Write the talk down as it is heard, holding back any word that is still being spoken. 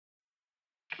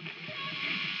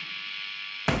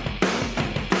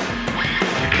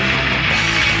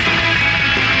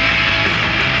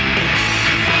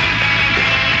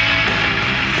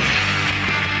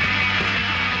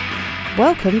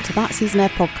Welcome to That Seasonaire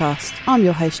podcast. I'm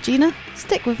your host Gina.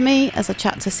 Stick with me as I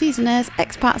chat to seasonaires,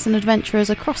 expats and adventurers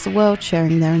across the world,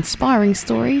 sharing their inspiring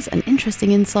stories and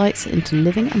interesting insights into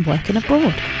living and working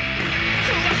abroad.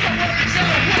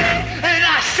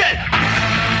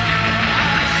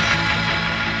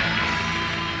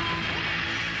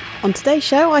 On today's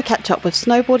show, I catch up with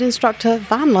snowboard instructor,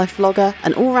 van life vlogger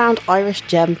and all-round Irish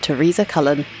gem Teresa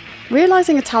Cullen.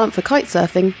 Realising a talent for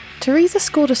kitesurfing, Teresa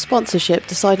scored a sponsorship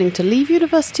deciding to leave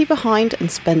university behind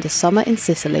and spend a summer in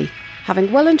Sicily.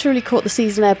 Having well and truly caught the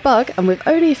seasonaire bug and with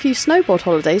only a few snowboard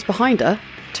holidays behind her,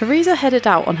 Teresa headed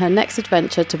out on her next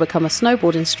adventure to become a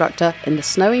snowboard instructor in the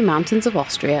snowy mountains of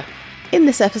Austria. In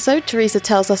this episode, Teresa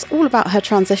tells us all about her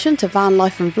transition to van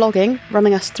life and vlogging,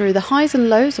 running us through the highs and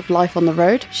lows of life on the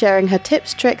road, sharing her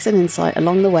tips, tricks and insight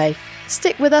along the way.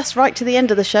 Stick with us right to the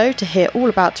end of the show to hear all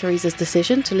about Teresa's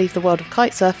decision to leave the world of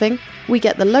kitesurfing. We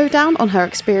get the lowdown on her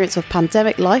experience of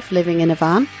pandemic life living in a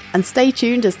van, and stay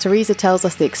tuned as Teresa tells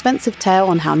us the expensive tale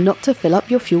on how not to fill up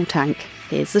your fuel tank.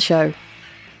 Here's the show.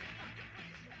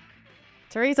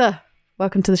 Teresa,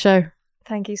 welcome to the show.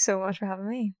 Thank you so much for having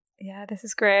me. Yeah, this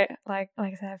is great. Like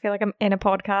I said, I feel like I'm in a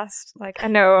podcast. Like I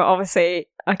know, obviously,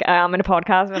 like I am in a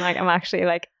podcast, but like I'm actually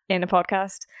like in a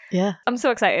podcast. Yeah, I'm so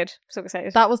excited. So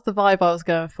excited. That was the vibe I was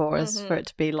going for, is for it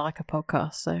to be like a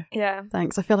podcast. So yeah,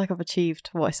 thanks. I feel like I've achieved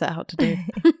what I set out to do.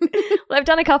 Well, I've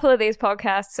done a couple of these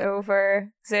podcasts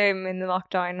over Zoom in the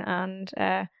lockdown, and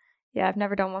yeah, I've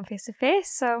never done one face to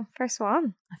face. So first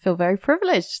one. I feel very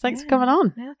privileged. Thanks for coming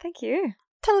on. Yeah, thank you.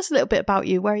 Tell us a little bit about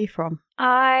you. Where are you from?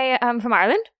 I am from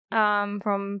Ireland.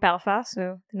 From Belfast,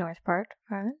 so the north part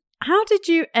of Ireland. How did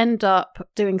you end up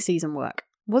doing season work?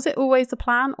 Was it always the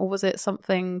plan, or was it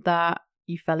something that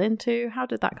you fell into? How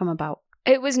did that come about?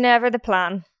 It was never the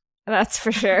plan, that's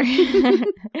for sure.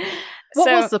 What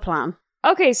was the plan?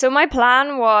 Okay, so my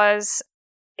plan was,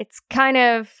 it's kind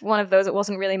of one of those, it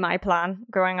wasn't really my plan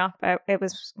growing up. It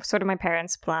was sort of my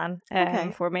parents' plan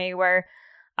for me, where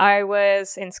I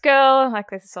was in school, like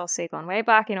this is all gone way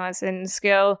back, I was in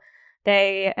school.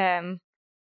 They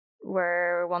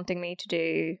were wanting me to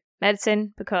do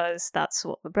medicine because that's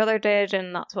what my brother did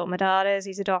and that's what my dad is.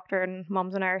 He's a doctor and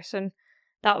mom's a nurse, and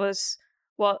that was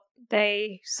what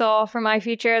they saw for my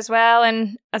future as well.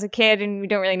 And as a kid, and you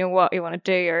don't really know what you want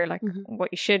to do or like what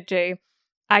you should do,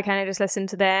 I kind of just listened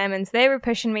to them, and they were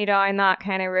pushing me down that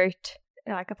kind of route,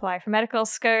 like apply for medical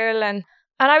school, and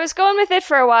I was going with it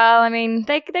for a while. I mean,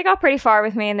 they got pretty far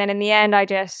with me, and then in the end, I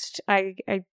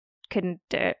couldn't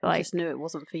do it. Like, just knew it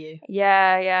wasn't for you.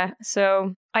 Yeah.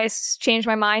 So I changed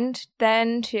my mind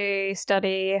then to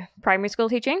study primary school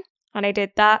teaching, and I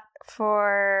did that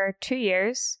for 2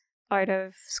 years out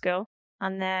of school.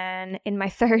 And then in my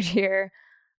third year,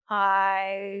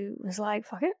 I was like,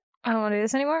 fuck it, I don't want to do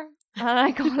this anymore. And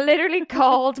I literally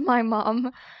called my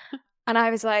mom, and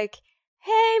I was like,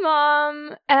 hey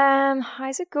mom,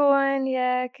 how's it going?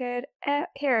 Yeah, good.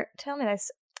 Here, tell me this.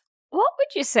 What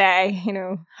would you say,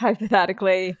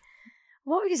 hypothetically,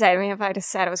 what would you say to me if I just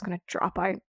said I was going to drop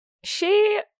out?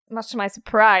 She, much to my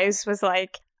surprise, was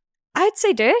like, I'd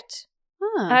say do it.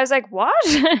 Huh. I was like, what?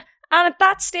 And at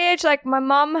that stage, like, my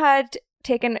mom had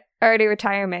taken early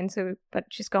retirement, but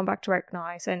she's gone back to work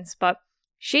now since, but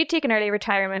she'd taken early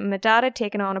retirement, and my dad had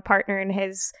taken on a partner in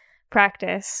his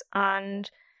practice, and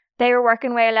they were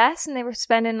working way less, and they were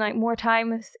spending like more time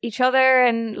with each other,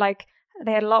 and like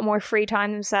they had a lot more free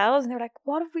time themselves, and they were like,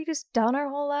 what have we just done our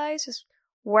whole lives? Just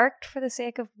worked for the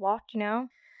sake of what,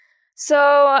 So,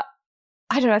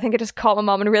 I don't know, I think I just caught my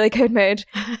mom in a really good mood.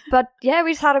 But yeah,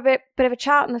 we just had a bit of a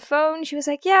chat on the phone. She was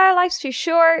like, yeah, life's too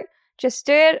short, just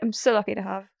do it. I'm so lucky to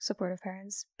have supportive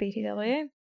parents, BTW.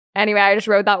 Anyway, I just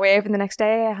rode that wave, and the next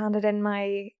day I handed in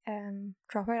my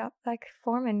dropout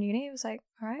form in uni. It was like,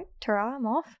 all right, ta-ra, I'm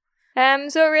off.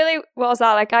 So it really was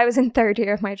that, like, I was in third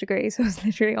year of my degree, so I was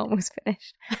literally almost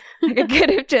finished. Like, I could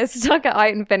have just stuck it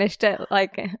out and finished it.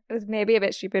 Like, it was maybe a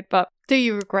bit stupid, but... Do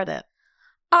you regret it?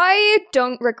 I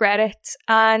don't regret it,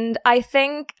 and I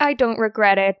think I don't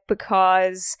regret it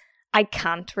because I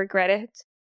can't regret it.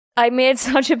 I made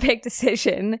such a big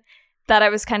decision that I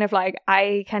was kind of like,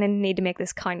 I kind of need to make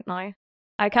this count now.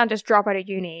 I can't just drop out of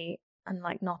uni and,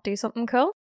 like, not do something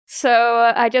cool.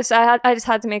 So I just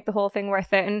had to make the whole thing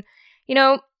worth it. And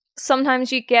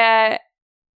sometimes you get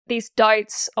these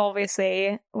doubts,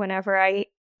 obviously, whenever I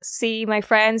see my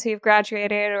friends who've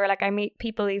graduated, or like I meet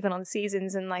people even on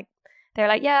seasons, and like they're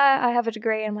like, yeah, I have a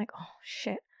degree. I'm like, oh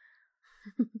shit.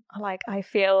 Like, I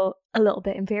feel a little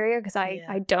bit inferior because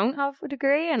I don't have a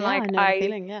degree, and I know the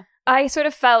feeling, I sort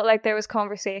of felt like there was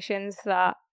conversations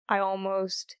that I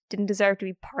almost didn't deserve to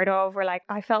be part of, or like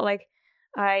I felt like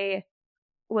I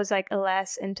was like a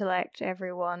less intellect to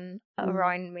everyone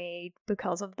around me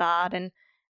because of that. And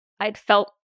I'd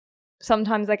felt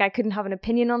sometimes like I couldn't have an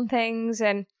opinion on things.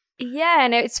 And yeah,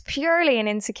 and it's purely an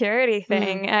insecurity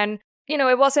thing. And, you know,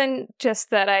 it wasn't just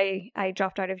that I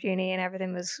dropped out of uni and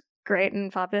everything was great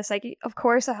and fabulous. Like, of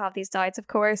course I have these doubts. Of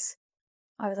course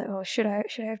I was like, oh, should I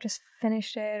have just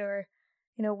finished it? Or,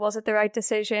 you know, was it the right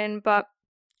decision? But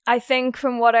I think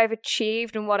from what I've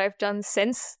achieved and what I've done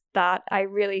since that, I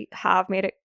really have made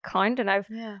it count. And I've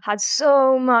had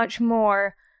so much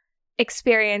more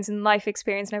experience and life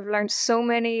experience. And I've learned so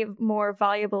many more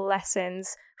valuable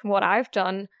lessons from what I've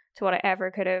done to what I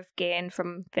ever could have gained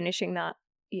from finishing that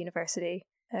university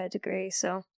degree.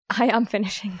 So I am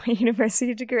finishing my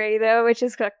university degree though, which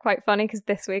is quite funny because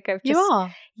this week I've just... You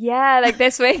are? Yeah, like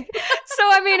this week. So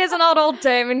I mean, it's not all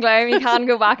doom and gloom. You can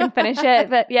go back and finish it.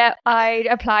 But yeah, I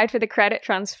applied for the credit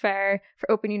transfer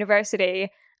for Open University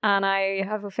and I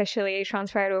have officially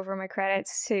transferred over my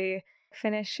credits to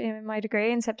finish my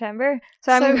degree in September.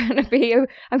 So I'm going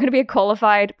to be a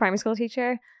qualified primary school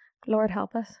teacher. Lord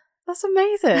help us. That's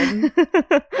amazing.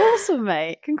 Awesome,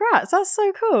 mate. Congrats. That's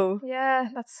so cool. Yeah,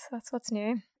 that's what's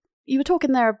new. You were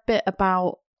talking there a bit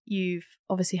about you've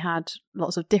obviously had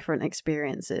lots of different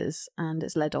experiences and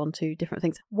it's led on to different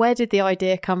things. Where did the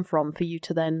idea come from for you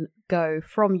to then go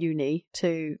from uni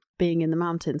to being in the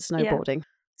mountains snowboarding? Yeah.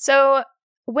 So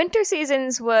winter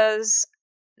seasons was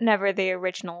never the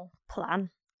original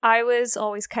plan. I was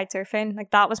always kite surfing.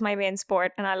 Like that was my main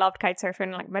sport and I loved kite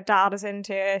surfing. Like my dad is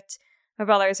into it. My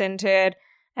brother's into it.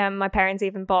 My parents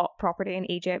even bought property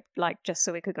in Egypt, like just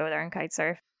so we could go there and kite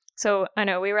surf. So I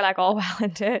know we were like all well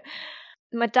into it.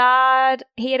 My dad,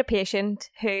 he had a patient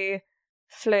who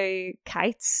flew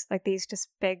kites, like these just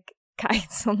big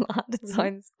kites on land. It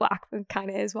sounds whack, but kind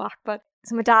of is whack. But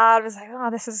so my dad was like, "Oh,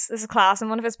 this is class," and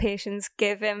one of his patients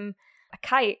gave him a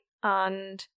kite,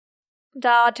 and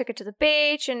Dad took it to the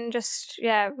beach, and just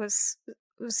was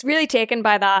really taken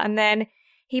by that. And then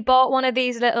he bought one of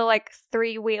these little like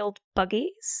 3-wheeled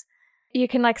buggies. You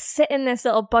can like sit in this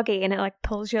little buggy and it like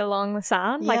pulls you along the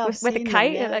sand, like with a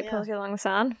kite. It like pulls you along the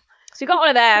sand. So he got one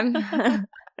of them.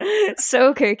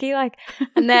 So kooky, like.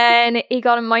 And then he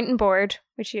got a mountain board,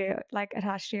 which you like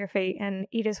attach to your feet, and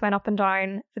he just went up and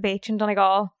down the beach in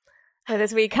Donegal with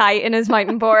his wee kite and his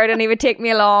mountain board, and he would take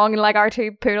me along, and like our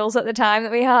 2 poodles at the time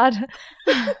that we had.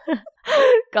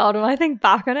 God, when I think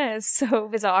back on it, it's so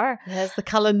bizarre. There's the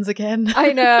Cullens again.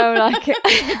 I know, like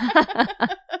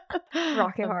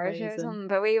Rocky Horror Show or something.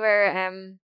 But we were,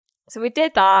 so we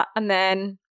did that, and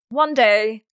then one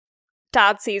day,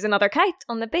 Dad sees another kite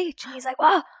on the beach, and he's like,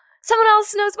 "Wow, someone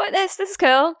else knows about this. This is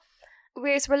cool."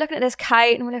 We're looking at this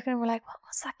kite, and we're like,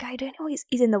 "What's that guy doing? Oh, he's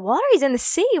in the water. He's in the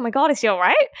sea. Oh my God, is he all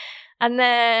right?" And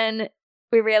then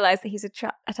we realized that he's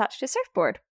attached to a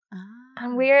surfboard.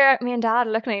 And me and Dad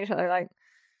are looking at each other like,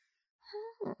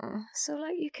 so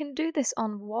like you can do this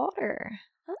on water.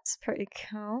 That's pretty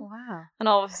cool. Wow. And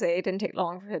obviously it didn't take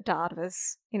long for Dad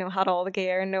was, had all the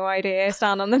gear and no idea,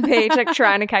 stand on the beach like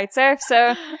trying to kite surf.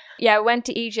 So yeah, went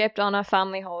to Egypt on a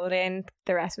family holiday, and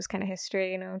the rest was kind of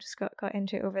history, just got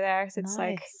into it over there. So it's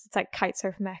like kite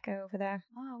surf mecca over there.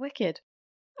 Oh, wicked.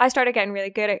 I started getting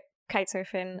really good at kite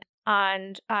surfing,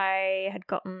 and I had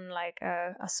gotten like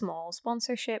a small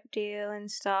sponsorship deal and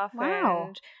stuff. Wow.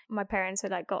 And my parents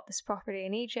had like got this property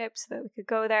in Egypt so that we could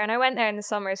go there, and I went there in the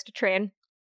summers to train.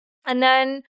 And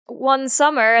then one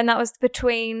summer, and that was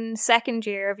between second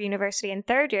year of university and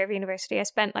third year of university, I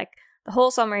spent like the whole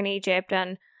summer in Egypt,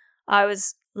 and I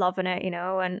was loving it,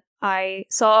 and I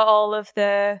saw all of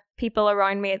the people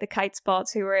around me at the kite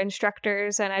spots who were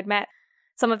instructors, and I'd met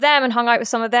some of them and hung out with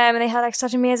some of them, and they had like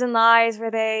such amazing lives where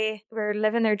they were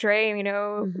living their dream,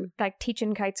 like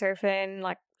teaching kite surfing,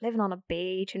 like living on a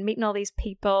beach and meeting all these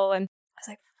people. And I was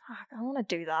like, fuck, I want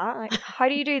to do that. Like, how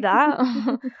do you do that?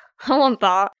 I want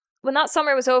that. When that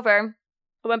summer was over,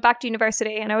 I went back to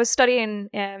university, and I was studying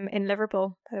in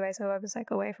Liverpool, by the way, so I was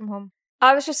like away from home.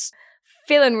 I was just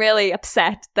feeling really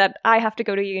upset that I have to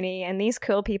go to uni, and these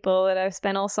cool people that I've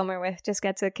spent all summer with just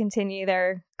get to continue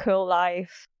their cool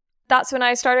life. That's when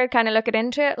I started kind of looking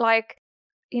into it. Like,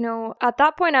 at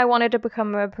that point I wanted to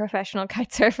become a professional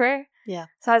kite surfer. Yeah.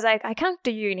 So I was like, I can't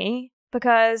do uni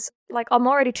because like I'm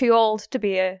already too old to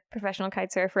be a professional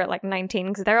kite surfer at like 19,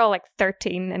 because they're all like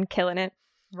 13 and killing it.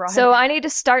 Right. So I need to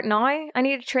start now. I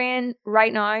need to train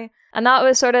right now. And that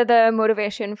was sort of the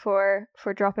motivation for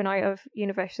dropping out of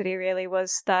university, really,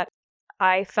 was that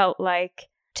I felt like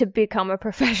to become a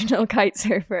professional kite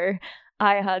surfer,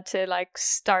 I had to like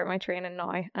start my training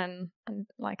now, and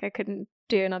like I couldn't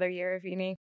do another year of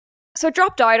uni. So I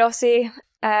dropped out, obviously.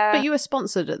 But you were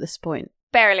sponsored at this point?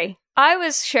 Barely. I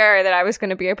was sure that I was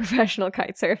going to be a professional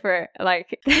kite surfer.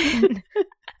 Like,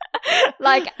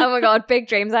 like, oh my God, big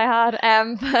dreams I had.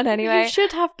 But anyway. You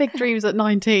should have big dreams at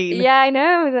 19. Yeah, I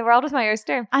know. The world was my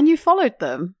oyster. And you followed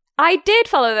them. I did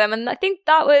follow them, and I think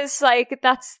that was like,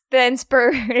 that's the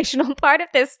inspirational part of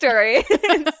this story.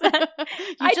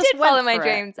 I did follow my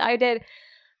dreams. I did.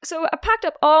 So I packed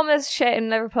up all this shit in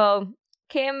Liverpool,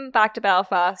 came back to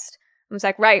Belfast, and was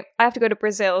like, right, I have to go to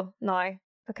Brazil now,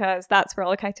 because that's where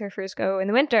all the kite surfers go in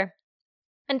the winter.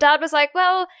 And Dad was like,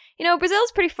 well, you know,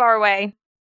 Brazil's pretty far away.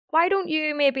 Why don't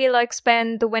you maybe like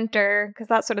spend the winter, because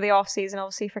that's sort of the off season,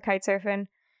 obviously, for kite surfing.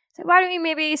 So why don't you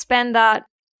maybe spend that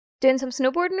doing some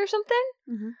snowboarding or something?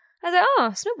 Mm-hmm. I was like,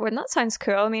 oh, snowboarding, that sounds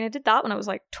cool. I mean, I did that when I was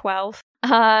like 12.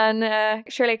 And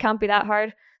surely it can't be that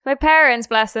hard. My parents,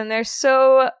 bless them, they're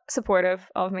so supportive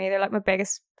of me. They're like my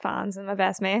biggest fans and my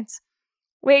best mates.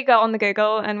 We got on the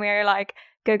Google and we were like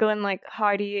Googling like,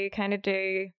 how do you kind of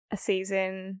do a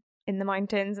season in the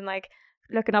mountains, and like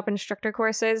looking up instructor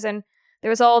courses. And there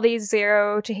was all these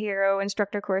 0 to hero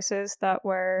instructor courses that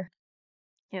were,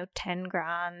 you know, 10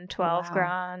 grand, 12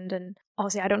 grand. And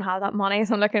obviously I don't have that money,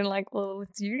 so I'm looking like, well,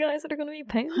 it's you guys that are going to be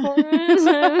paying for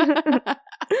it.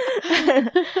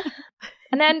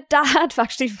 And then Dad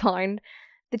actually found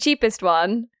the cheapest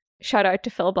one. Shout out to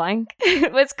Phil Blank.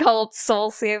 It was called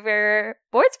Soul Saver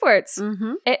Board Sports.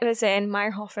 Mm-hmm. It was in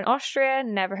Meyerhofen, Austria.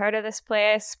 Never heard of this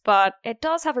place, but it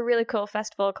does have a really cool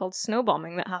festival called Snow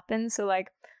Bombing that happens. So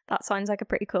like, that sounds like a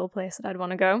pretty cool place that I'd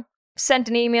want to go. Sent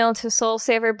an email to Soul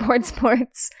Saver Board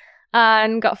Sports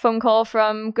and got a phone call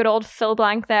from good old Phil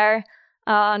Blank there.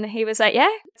 And he was like, yeah,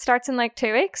 it starts in like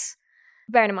 2 weeks.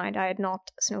 Bearing in mind, I had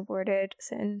not snowboarded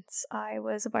since I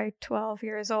was about 12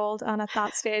 years old. And at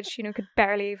that stage, you know, could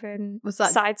barely even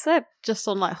side slip. Just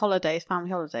on like holidays, family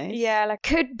holidays? Yeah, like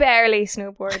could barely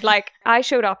snowboard. Like I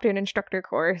showed up to an instructor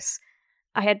course.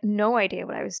 I had no idea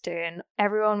what I was doing.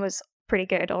 Everyone was pretty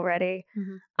good already.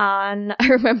 Mm-hmm. And I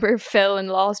remember Phil and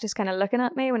Laws just kind of looking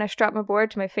at me when I strapped my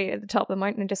board to my feet at the top of the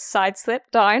mountain and just side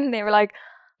slipped down. And they were like,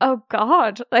 oh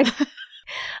God. Like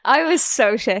I was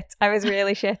so shit. I was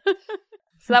really shit.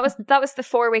 So that was the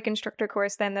 4-week instructor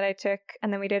course then that I took,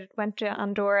 and then we went to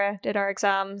Andorra, did our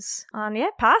exams, and yeah,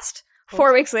 passed.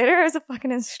 4 weeks later, I was a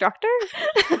fucking instructor.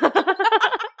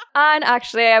 And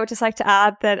actually, I would just like to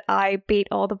add that I beat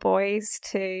all the boys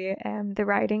to the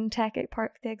riding tech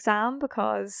part of the exam,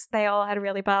 because they all had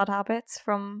really bad habits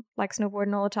from like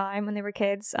snowboarding all the time when they were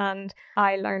kids, and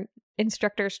I learned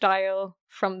instructor style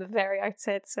from the very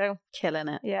outset. So killing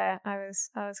it. Yeah, I was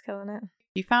killing it.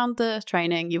 You found the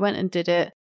training, you went and did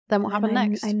it. Then what happened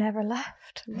next? I never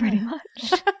left, pretty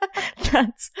much.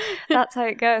 That's how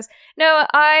it goes. No,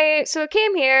 I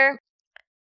came here,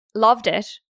 loved it.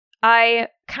 I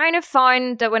kind of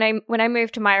found that when I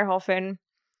moved to Meyerhofen,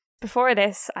 before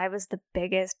this, I was the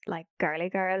biggest like girly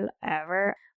girl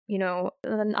ever. You know,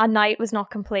 a night was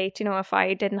not complete, you know, if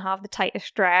I didn't have the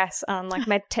tightest dress and like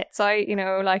my tits out, you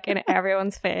know, like in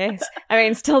everyone's face. I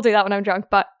mean, still do that when I'm drunk,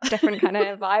 but different kind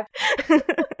of vibe.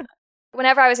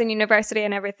 Whenever I was in university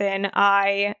and everything,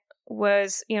 I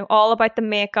was, you know, all about the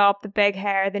makeup, the big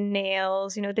hair, the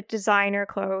nails, you know, the designer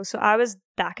clothes. So I was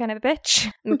that kind of a bitch.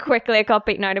 And quickly it got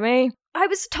beaten out of me. I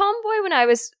was a tomboy when I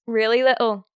was really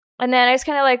little. And then I just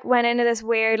kind of like went into this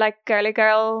weird like girly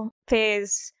girl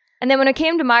phase. And then when I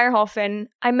came to Meyerhofen,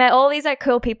 I met all these like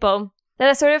cool people that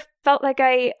I sort of felt like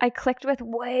I clicked with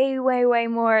way, way, way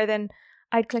more than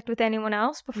I'd clicked with anyone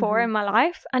else before in my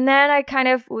life. And then I kind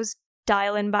of was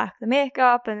dialing back the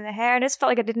makeup and the hair, and I just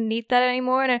felt like I didn't need that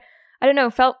anymore. And I don't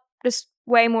know, felt just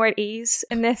way more at ease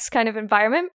in this kind of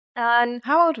environment. And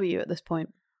how old were you at this point?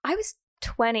 I was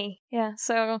 20. Yeah.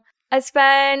 So I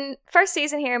spent first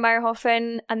season here in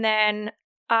Meyerhofen, and then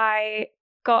I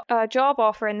got a job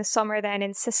offer in the summer then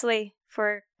in Sicily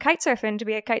for kite surfing, to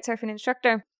be a kite surfing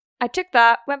instructor. I took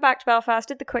that, went back to Belfast,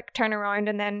 did the quick turnaround,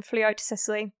 and then flew out to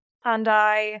Sicily. And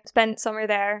I spent summer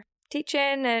there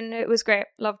teaching, and it was great.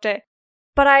 Loved it.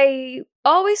 But I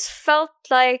always felt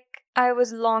like I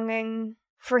was longing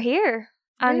for here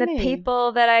and really? The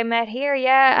people that I met here.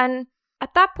 Yeah. And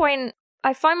at that point,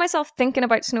 I found myself thinking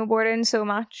about snowboarding so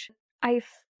much. I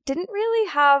didn't really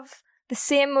have the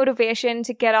same motivation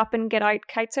to get up and get out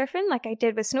kite surfing like I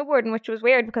did with snowboarding, which was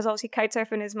weird because obviously kite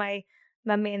surfing is my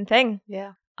main thing.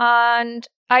 Yeah. And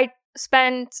I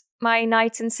spent my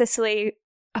nights in Sicily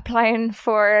applying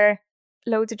for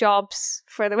loads of jobs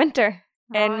for the winter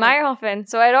in Meyerhofen.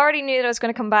 So I'd already knew that I was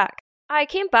going to come back. I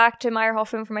came back to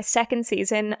Meyerhofen for my second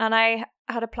season, and I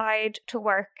had applied to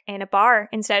work in a bar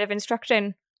instead of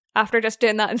instructing. after just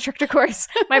doing that instructor course.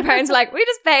 My parents were like, we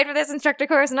just paid for this instructor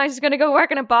course and now she's going to go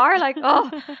work in a bar. Like,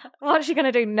 oh, what is she going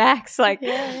to do next? Like,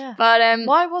 yeah. But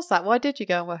why was that? Why did you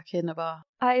go and work in a bar?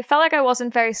 I felt like I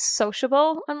wasn't very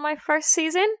sociable in my first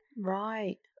season.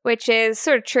 Right. Which is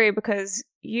sort of true because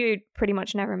you pretty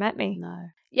much never met me. No.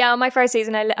 Yeah, on my first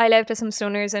season, I lived with some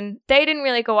stoners and they didn't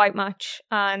really go out much.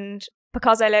 And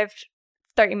because I lived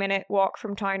 30-minute walk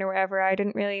from town or wherever, I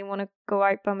didn't really want to go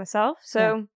out by myself.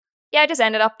 So yeah, I just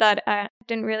ended up that I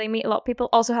didn't really meet a lot of people.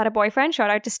 Also had a boyfriend, shout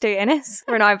out to Stu Innes.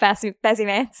 We're now bestie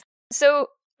mates. So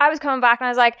I was coming back and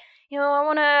I was like, you know, I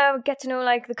want to get to know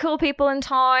like the cool people in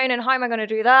town, and how am I going to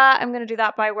do that? I'm going to do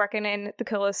that by working in the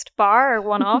coolest bar, or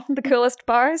one of the coolest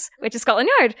bars, which is Scotland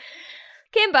Yard.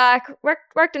 Came back,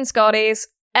 worked in Scotty's,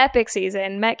 epic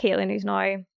season, met Caitlin, who's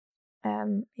now,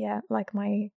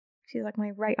 she's like my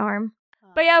right arm.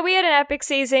 But yeah, we had an epic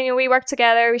season. You know, we worked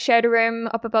together. We shared a room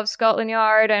up above Scotland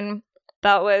Yard, and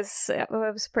that was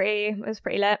pretty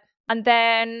lit. And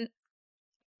then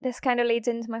this kind of leads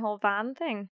into my whole van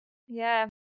thing. Yeah.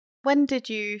 When did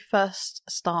you first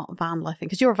start van lifing?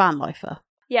 Because you're a van lifer.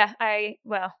 Yeah,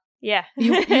 yeah.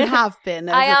 You have been.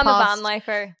 I am a van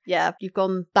lifer. Yeah, you've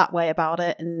gone that way about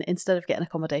it, and instead of getting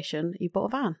accommodation, you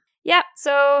bought a van. Yeah,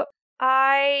 so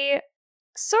I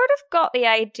sort of got the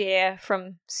idea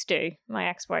from Stu, my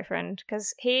ex-boyfriend,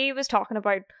 because he was talking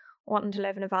about wanting to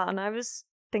live in a van. I was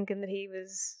thinking that he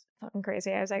was fucking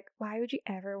crazy. I was like, why would you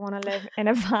ever want to live in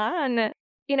a van?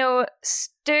 You know,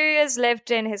 Stu has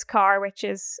lived in his car, which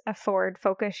is a Ford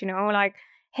Focus, you know, like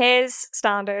his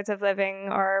standards of living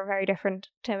are very different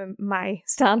to my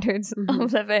standards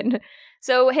of living.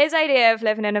 So his idea of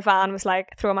living in a van was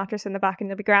like, throw a mattress in the back and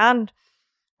you'll be grand.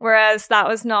 Whereas that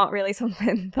was not really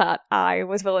something that I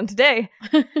was willing to do.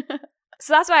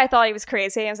 So that's why I thought he was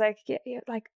crazy. I was like,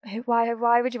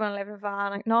 why would you want to live in a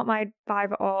van? Like, not my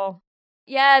vibe at all.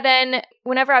 Yeah, then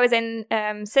whenever I was in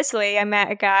Sicily, I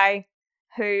met a guy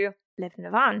who lived in a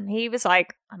van. He was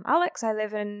like, I'm Alex, I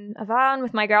live in a van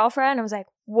with my girlfriend. I was like,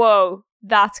 whoa,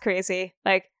 that's crazy.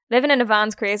 Like, living in a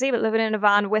van's crazy, but living in a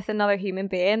van with another human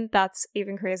being, that's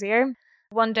even crazier.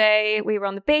 One day we were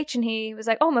on the beach and he was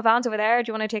like, oh, my van's over there. Do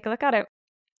you want to take a look at it?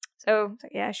 So I was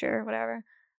like, yeah, sure, whatever.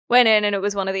 Went in and it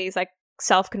was one of these like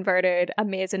self-converted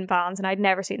amazing vans, and I'd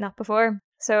never seen that before.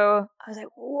 So I was like,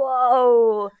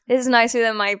 whoa, this is nicer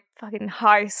than my fucking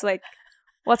house. Like,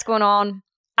 what's going on?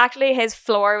 Actually, his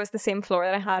floor was the same floor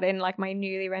that I had in like my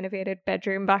newly renovated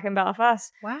bedroom back in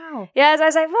Belfast. Wow. Yeah, so I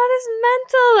was like, what is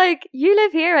mental? Like, you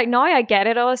live here. Like, now I get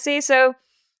it, honestly. So,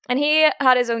 and he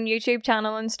had his own YouTube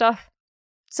channel and stuff.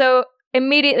 So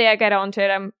immediately I get onto it.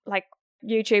 I'm like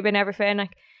YouTube and everything,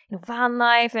 like, you know, van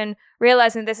life, and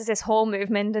realizing this is this whole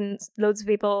movement and loads of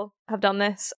people have done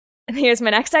this. And here's my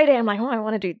next idea. I'm like, oh, I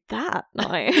want to do that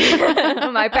now.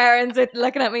 And my parents are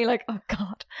looking at me like, oh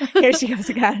God, here she goes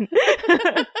again.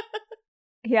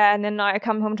 Yeah, and then now I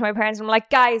come home to my parents and I'm like,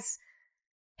 guys,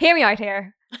 hear me out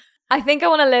here. I think I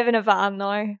want to live in a van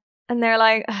now. And they're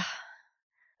like,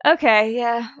 okay,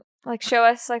 yeah, like show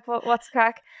us, like what's the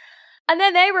crack? And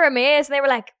then they were amazed and they were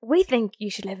like, we think you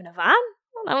should live in a van.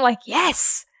 And I'm like,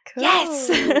 yes. Cool.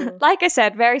 Yes. Like I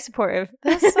said, very supportive.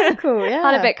 That's so cool, yeah.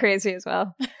 And a bit crazy as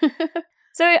well.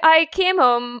 So I came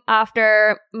home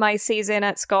after my season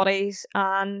at Scotty's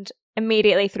and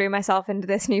immediately threw myself into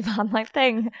this new van life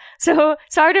thing. So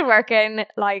started working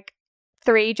like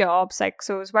 3 jobs. Like,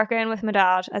 so I was working with my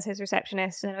dad as his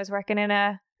receptionist, and I was working in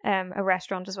a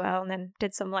restaurant as well, and then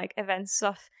did some like event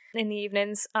stuff in the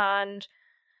evenings, and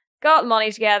got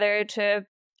money together to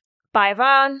buy a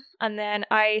van. And then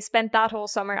I spent that whole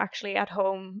summer actually at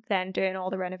home then doing all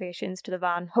the renovations to the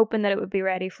van, hoping that it would be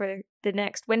ready for the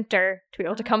next winter to be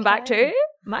able to come back to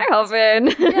my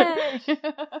husband.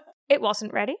 It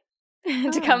wasn't ready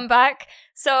to come back.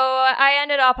 So I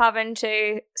ended up having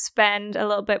to spend a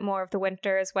little bit more of the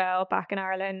winter as well back in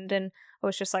Ireland, and I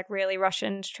was just like really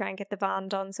rushing to try and get the van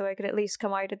done so I could at least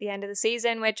come out at the end of the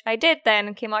season, which I did then,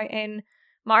 and came out in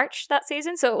March that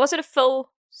season. So it wasn't a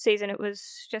full season, it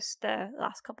was just the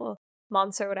last couple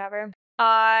months or whatever.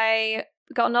 I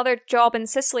got another job in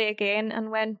Sicily again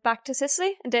and went back to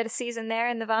Sicily and did a season there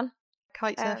in the van.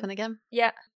 Kite surfing again.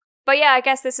 Yeah. But yeah, I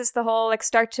guess this is the whole like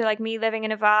start to like me living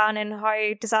in a van and how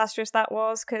disastrous that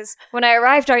was, because when I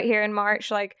arrived out here in March,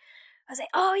 like I was like,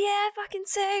 oh yeah, fucking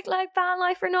sick, like van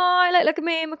life for now, like look at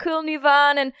me, my cool new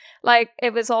van, and like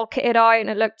it was all kitted out and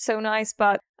it looked so nice,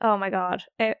 but oh my god,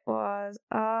 it was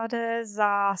a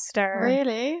disaster.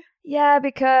 Really? Yeah,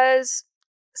 because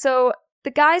so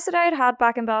the guys that I had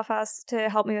back in Belfast to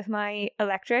help me with my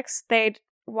electrics, they'd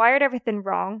wired everything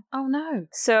wrong. Oh no.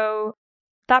 So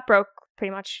that broke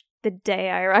pretty much the day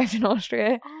I arrived in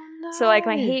Austria. Oh So like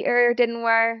my heater didn't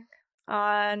work,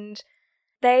 and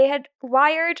they had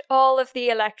wired all of the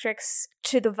electrics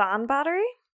to the van battery.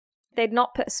 They'd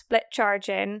not put a split charge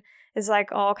in. It's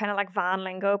like all kind of like van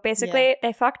lingo. Basically,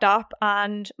 they fucked up,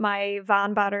 and my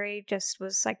van battery just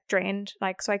was like drained.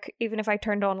 Like, so even if I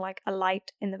turned on like a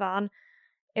light in the van,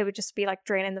 it would just be like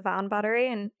draining the van battery.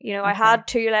 And, you know, I had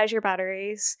 2 leisure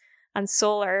batteries and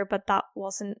solar, but that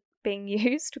wasn't being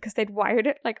used because they'd wired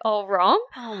it like all wrong.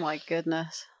 Oh my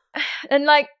goodness. And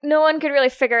like no one could really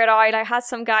figure it out. I had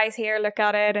some guys here look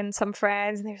at it and some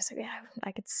friends, and they were just like, yeah,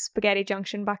 like it's spaghetti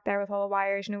junction back there with all the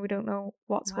wires, you know, we don't know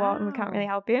what's what and we can't really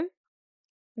help you.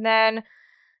 And then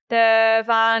the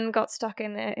van got stuck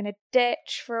in a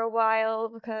ditch for a while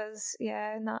because,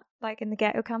 not like in the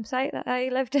ghetto campsite that I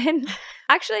lived in.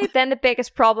 Actually, then the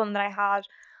biggest problem that I had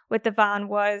with the van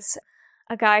was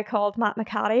a guy called Matt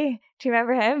McCaddy. Do you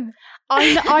remember him?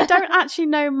 I don't actually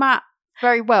know Matt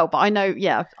very well, but I know,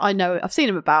 I've seen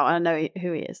him about and I know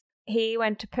who he is. He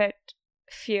went to put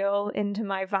fuel into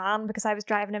my van because I was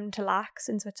driving him to Lax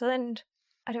in Switzerland.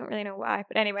 I don't really know why,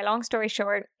 but anyway, long story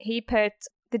short, he put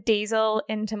the diesel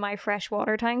into my fresh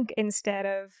water tank instead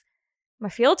of my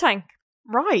fuel tank.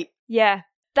 Right. Yeah.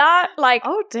 That, like...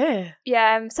 Oh, dear.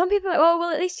 Yeah, some people are like, oh,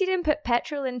 well, at least you didn't put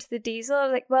petrol into the diesel. I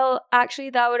was like, well, actually,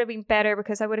 that would have been better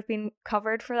because I would have been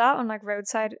covered for that on, like,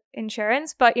 roadside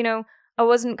insurance. But, you know, I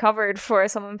wasn't covered for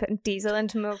someone putting diesel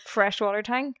into my fresh water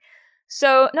tank.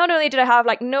 So not only did I have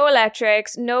like no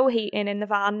electrics, no heating in the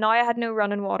van, now I had no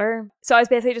running water. So I was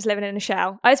basically just living in a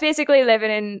shell. I was basically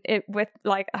living in it with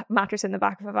like a mattress in the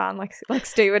back of a van, like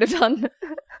Stu would have done.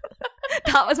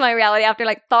 That was my reality after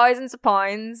like thousands of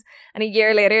pounds. And a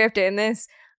year later of doing this,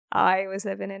 I was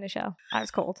living in a shell. I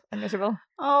was cold and miserable.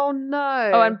 Oh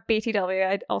no. Oh, and BTW,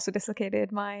 I'd also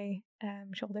dislocated my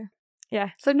shoulder.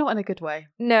 Yeah. So not in a good way.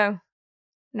 No.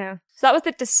 So that was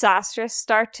the disastrous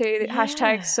start to the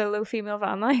hashtag solo female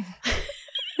van life.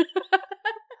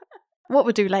 What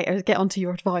we'll do later is get onto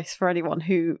your advice for anyone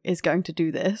who is going to do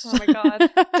this. Oh my god.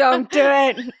 Don't do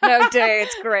it. No, do it.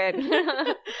 It's great.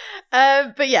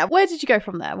 But yeah, where did you go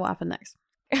from there? What happened next?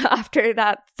 After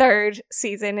that 3rd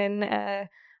season in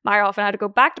Meyerhof, I had to go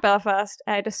back to Belfast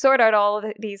to sort out all of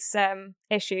these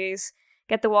issues,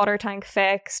 get the water tank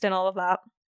fixed and all of that.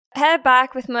 Head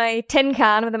back with my tin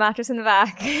can with a mattress in the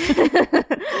back.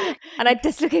 And I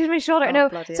dislocated my shoulder.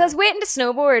 So I was waiting to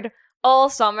snowboard all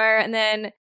summer and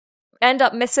then end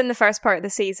up missing the first part of the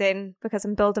season because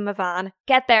I'm building my van.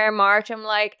 Get there in March. I'm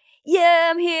like, yeah,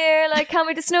 I'm here. Like, can't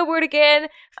wait to snowboard again.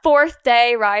 4th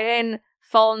day riding,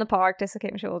 fall in the park,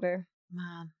 dislocate my shoulder.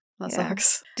 Man, that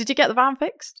sucks. Did you get the van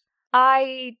fixed?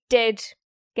 I did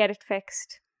get it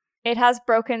fixed. It has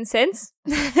broken since.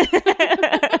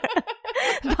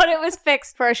 But it was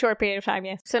fixed for a short period of time,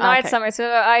 yes. So now it's summer. So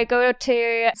I go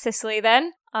to Sicily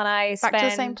then, and I spend... Back to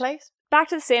the same place? Back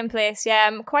to the same place, yeah.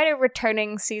 I'm quite a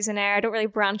returning seasonaire. I don't really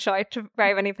branch out to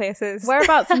very many places.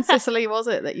 Whereabouts in Sicily was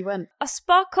it that you went? A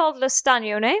spot called Lo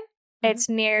Stagnone. Mm-hmm. It's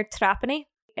near Trapani.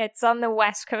 It's on the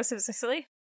west coast of Sicily.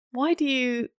 Why do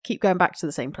you keep going back to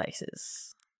the same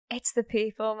places? It's the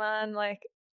people, man. Like,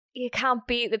 you can't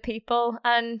beat the people.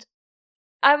 And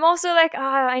I'm also like,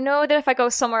 I know that if I go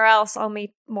somewhere else, I'll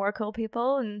meet more cool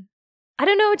people. And I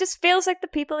don't know, it just feels like the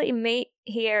people that you meet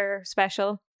here are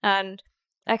special. And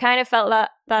I kind of felt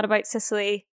that about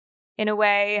Sicily in a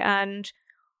way. And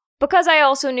because I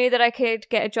also knew that I could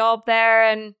get a job there,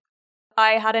 and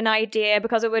I had an idea,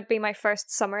 because it would be my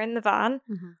first summer in the van,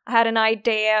 I had an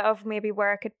idea of maybe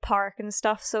where I could park and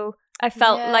stuff. So I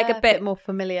felt like a bit more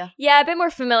familiar. Yeah, a bit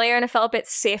more familiar, and I felt a bit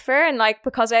safer. And like,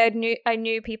 because I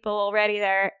knew people already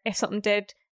there, if something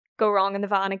did go wrong in the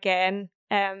van again,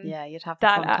 you'd have the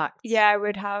contacts. I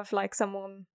would have like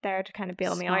someone there to kind of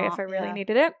bail me out if I really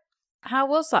needed it. How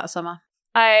was that summer?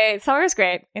 Summer was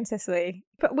great in Sicily.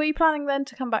 But were you planning then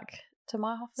to come back to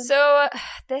Meyerhof? So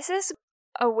this is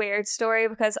a weird story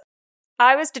because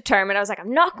I was determined. I was like,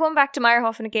 I'm not going back to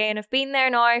Meyerhofen again. I've been there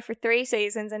now for 3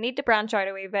 seasons. I need to branch out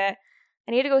a wee bit.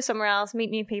 I need to go somewhere else,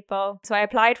 meet new people. So I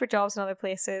applied for jobs in other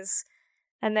places.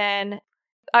 And then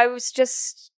I was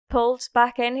just pulled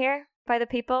back in here by the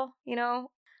people, you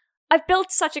know. I've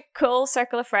built such a cool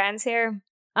circle of friends here,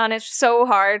 and it's so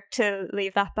hard to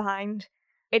leave that behind.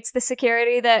 It's the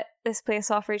security that this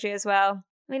place offers you as well.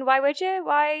 I mean, why would you?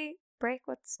 Why break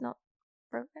what's not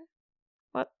broken?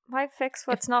 Why fix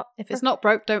what's not... If it's not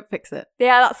broke, don't fix it.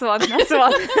 Yeah, that's the one. That's the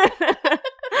one.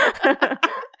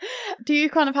 Do you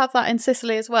kind of have that in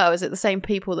Sicily as well? Is it the same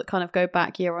people that kind of go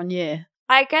back year on year?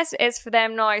 I guess it is for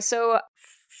them now. So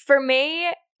for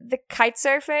me, the kite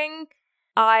surfing,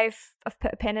 I've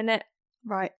put a pin in it.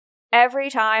 Right. Every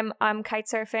time I'm kite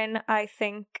surfing, I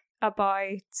think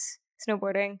about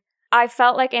snowboarding. I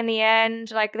felt like in the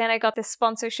end, like then I got this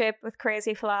sponsorship with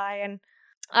Crazy Fly, and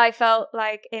I felt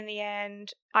like in the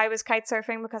end I was kite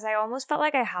surfing because I almost felt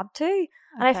like I had to. Okay.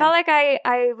 And I felt like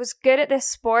I was good at this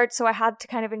sport, so I had to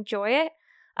kind of enjoy it.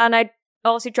 And I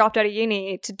also dropped out of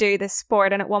uni to do this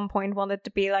sport, and at one point wanted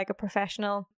to be like a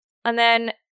professional. And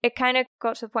then it kind of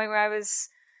got to the point where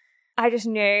I just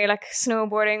knew like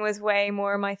snowboarding was way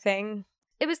more my thing.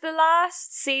 It was the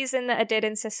last season that I did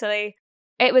in Sicily.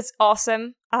 It was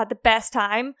awesome. I had the best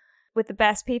time with the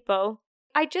best people.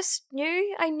 I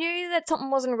knew that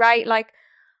something wasn't right. Like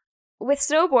with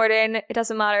snowboarding, it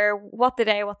doesn't matter what the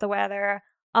day, what the weather,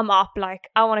 I'm up. Like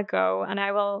I want to go, and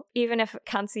I will, even if I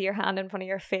can't see your hand in front of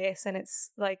your face and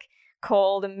it's like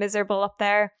cold and miserable up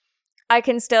there, I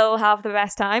can still have the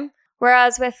best time.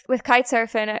 Whereas with kite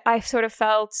surfing, I sort of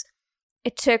felt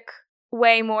it took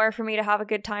way more for me to have a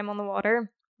good time on the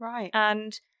water. Right.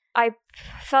 And I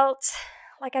felt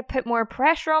like I put more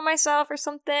pressure on myself or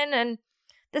something. And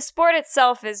the sport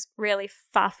itself is really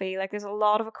faffy. Like there's a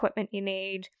lot of equipment you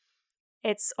need.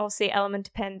 It's obviously element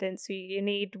dependent, so you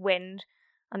need wind.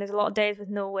 And there's a lot of days with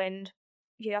no wind.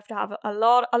 You have to have a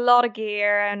lot of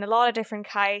gear and a lot of different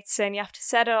kites, and you have to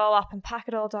set it all up and pack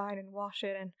it all down and wash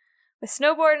it. And with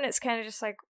snowboarding, it's kind of just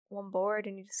like one board,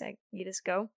 and you just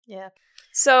go. Yeah.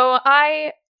 So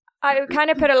I kind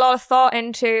of put a lot of thought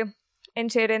into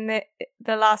it in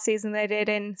the last season that I did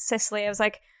in Sicily. I was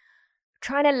like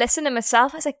trying to listen to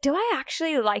myself. I was like, do I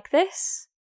actually like this?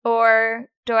 Or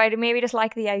do I maybe just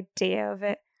like the idea of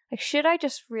it? Like, should I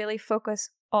just really focus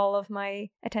all of my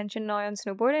attention now on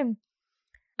snowboarding?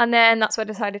 And then that's what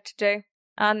I decided to do.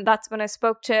 And that's when I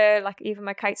spoke to like even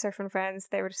my kite surfing friends.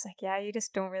 They were just like, yeah, you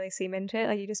just don't really seem into it.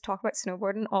 Like you just talk about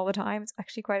snowboarding all the time. It's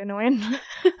actually quite annoying.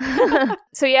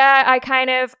 So yeah, I kind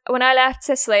of, when I left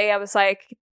Sicily, I was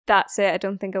like, that's it. I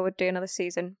don't think I would do another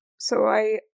season. So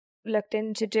I looked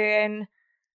into doing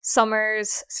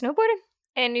summers snowboarding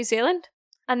in New Zealand.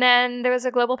 And then there was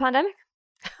a global pandemic.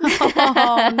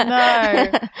 Oh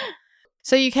no.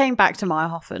 So you came back to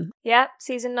Meyerhofen. Yeah,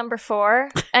 season number 4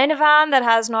 in a van that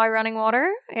has now running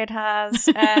water. It has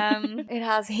it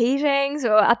has heating.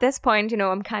 So at this point,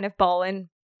 I'm kind of balling.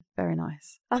 Very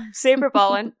nice. I'm super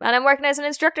balling, and I'm working as an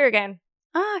instructor again.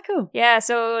 Ah, cool. Yeah.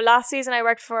 So last season I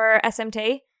worked for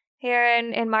SMT here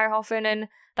in Meyerhofen, and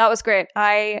that was great.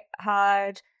 I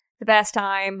had the best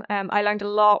time. I learned a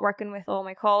lot working with all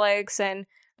my colleagues, and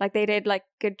like they did like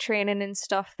good training and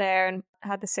stuff there, and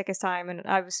had the sickest time. And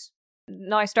I was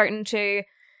now starting to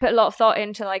put a lot of thought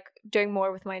into like doing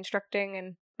more with my instructing,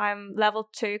 and I'm level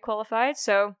 2 qualified.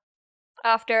 So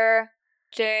after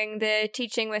doing the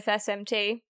teaching with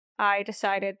SMT, I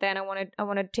decided then I want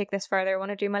to take this further. I want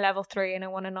to do my level 3, and I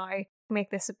want to now make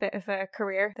this a bit of a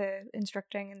career, the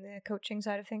instructing and the coaching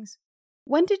side of things.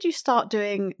 When did you start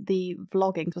doing the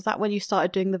vlogging? Was that when you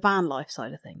started doing the van life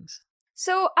side of things?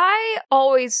 So I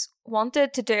always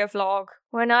wanted to do a vlog.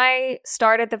 When I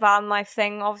started the van life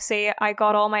thing, obviously I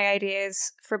got all my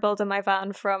ideas for building my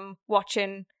van from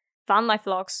watching van life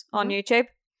vlogs on YouTube.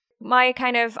 My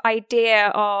kind of idea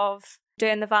of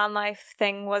doing the van life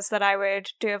thing was that I would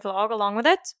do a vlog along with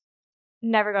it.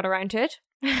 Never got around to it.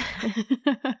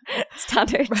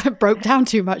 Standard. Broke down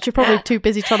too much. You're probably too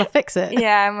busy trying to fix it.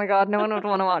 Yeah, oh my god, no one would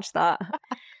want to watch that.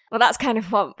 Well, that's kind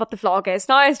of what the vlog is.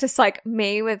 Now it's just like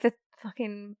me with the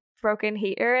fucking broken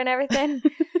heater and everything.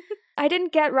 I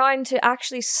didn't get round to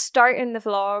actually starting the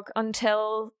vlog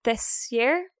until this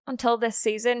year, until this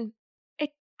season. It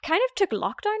kind of took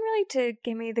lockdown really to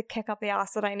give me the kick up the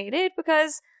ass that I needed,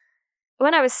 because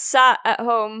when I was sat at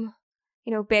home,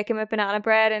 baking my banana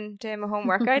bread and doing my home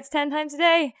workouts 10 times a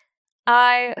day,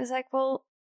 I was like, well,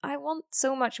 I want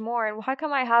so much more, and how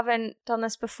come I haven't done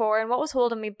this before, and what was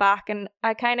holding me back? And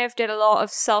I kind of did a lot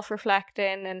of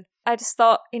self-reflecting, and I just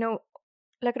thought,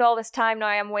 look at all this time now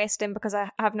I'm wasting because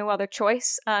I have no other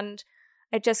choice. And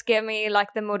it just gave me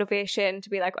like the motivation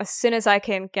to be like, as soon as I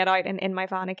can get out and in my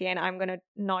van again, I'm going to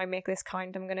now make this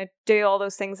count. I'm going to do all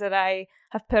those things that I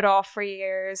have put off for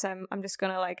years. I'm just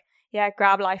going to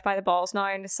grab life by the balls now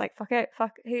and just like, fuck it.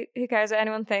 Who cares what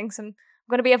anyone thinks? I'm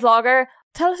going to be a vlogger.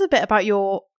 Tell us a bit about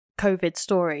your COVID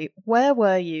story. Where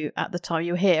were you at the time?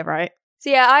 You were here, right? So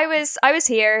yeah, I was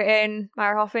here in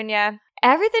Meyerhofen, yeah.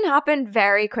 Everything happened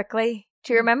very quickly.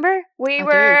 Do you remember?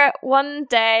 One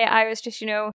day I was just,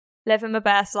 living my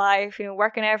best life,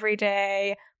 working every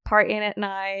day, partying at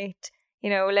night,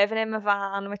 living in my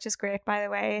van, which is great, by the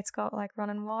way. It's got like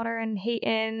running water and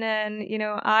heating, and,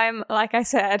 I'm, like I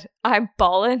said, I'm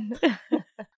balling. And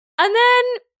then,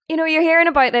 you're hearing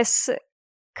about this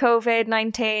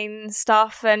COVID-19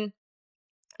 stuff, and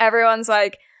everyone's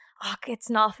like, oh, it's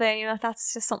nothing, you know,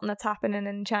 that's just something that's happening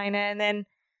in China. And then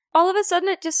all of a sudden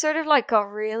it just sort of like got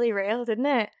really real, didn't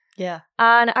it? Yeah.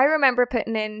 And I remember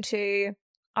putting into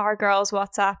our girls'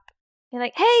 WhatsApp, and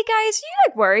like, hey guys, you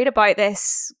like worried about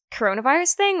this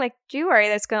coronavirus thing? Like, do you worry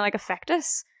that's going to like affect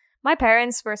us? My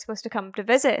parents were supposed to come to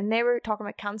visit and they were talking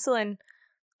about cancelling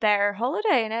their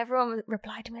holiday, and everyone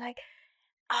replied to me like,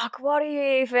 oh, what are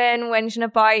you even whinging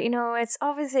about? You know, it's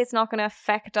obviously it's not going to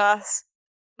affect us.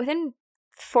 Within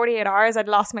 48 hours, I'd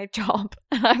lost my job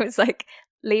and I was like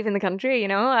leaving the country, you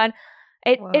know, and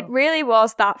it really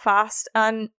was that fast.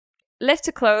 And lift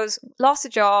to close, lost a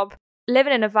job,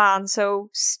 living in a van, so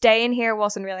staying here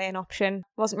wasn't really an option.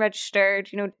 Wasn't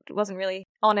registered, you know, wasn't really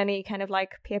on any kind of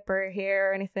like paper here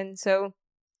or anything. So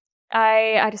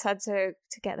I decided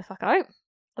to get the fuck out,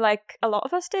 like a lot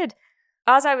of us did.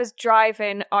 As I was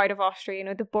driving out of Austria, you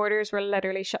know, the borders were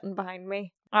literally shutting behind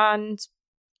me, and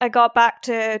I got back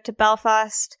to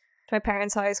Belfast, to my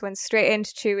parents' house, went straight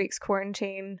into 2 weeks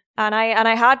quarantine, and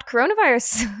I had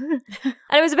coronavirus. And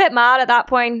I was a bit mad at that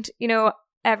point. You know,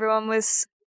 everyone was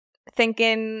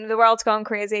thinking the world's gone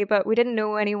crazy, but we didn't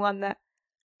know anyone that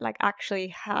like actually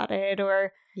had it,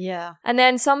 or yeah. And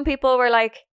then some people were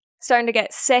like starting to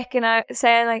get sick, and I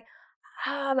saying like,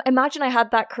 imagine I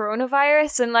had that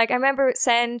coronavirus. And like I remember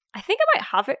saying, I think I might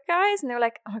have it, guys, and they were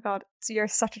like, oh my god, so you're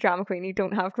such a drama queen, you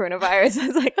don't have coronavirus. I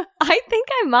was like, I think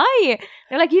I might.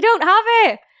 They're like, you don't have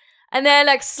it. And then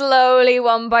like slowly,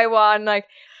 one by one, like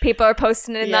people are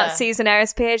posting in that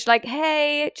Seasonairs page like,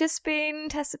 hey, just been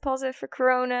tested positive for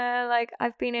corona, like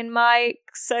I've been in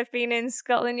Mike's, I've been in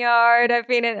Scotland Yard, I've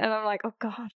been in, and I'm like, oh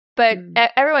god. But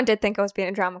everyone did think I was being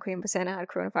a drama queen by saying I had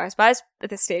coronavirus. But I was at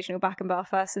this stage, you know, back in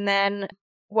Belfast, and then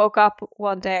woke up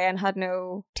one day and had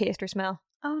no taste or smell.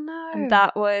 Oh no. And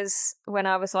that was when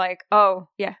I was like, oh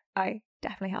yeah, I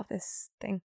definitely have this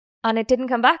thing. And it didn't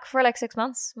come back for like 6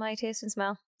 months, my taste and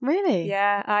smell. Really?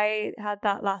 Yeah, I had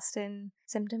that lasting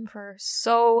symptom for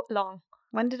so long.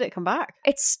 When did it come back?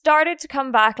 It started to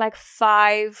come back like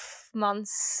 5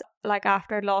 months like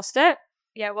after I'd lost it.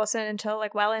 Yeah, it wasn't until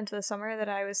like well into the summer that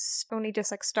I was only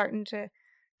just like starting to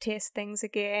taste things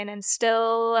again, and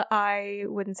still I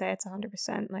wouldn't say it's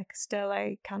 100%, like still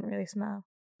I can't really smell.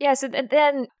 Yeah, so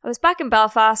then I was back in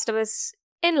Belfast, I was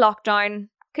in lockdown,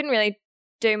 couldn't really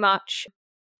do much.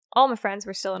 All my friends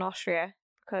were still in Austria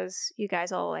because you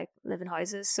guys all like live in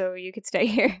houses, so you could stay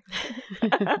here.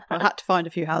 I had to find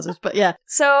a few houses, but yeah.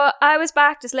 So I was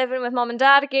back just living with mum and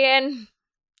dad again,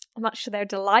 much to their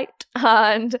delight,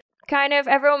 and kind of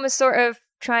everyone was sort of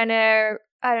trying to,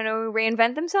 I don't know,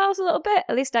 reinvent themselves a little bit.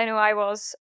 At least I know I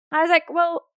was. I was like,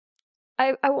 well,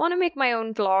 I want to make my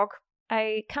own vlog.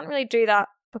 I can't really do that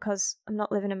because I'm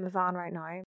not living in my van right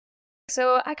now.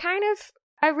 So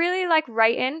I really like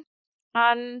writing,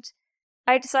 and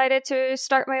I decided to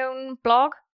start my own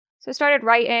blog. So I started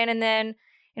writing, and then,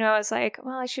 you know, I was like,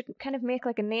 well, I should kind of make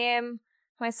like a name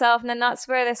for myself. And then that's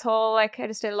where this whole, like, I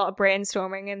just did a lot of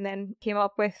brainstorming and then came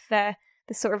up with this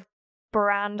sort of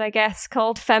brand, I guess,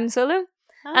 called Femme Solo.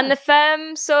 Ah. And the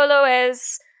Femme Solo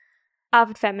is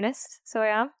avid feminist, so I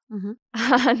am. Mm-hmm.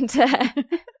 And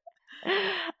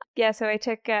yeah, so I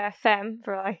took femme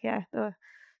for like, yeah,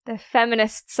 the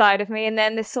feminist side of me, and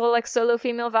then this whole like solo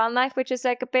female van life, which is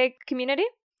like a big community.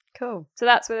 Cool. So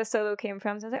that's where the solo came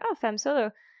from. So I was like, oh, Femme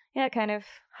Solo. Yeah, it kind of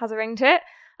has a ring to it.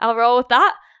 I'll roll with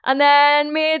that. And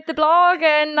then made the blog,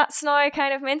 and that's now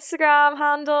kind of my Instagram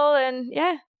handle, and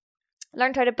yeah,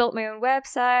 learned how to build my own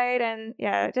website, and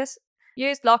yeah, just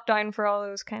used lockdown for all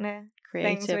those kind of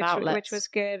creative things, outlets, which was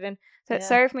good, and so it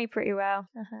served me pretty well.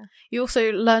 Uh-huh. You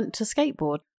also learnt to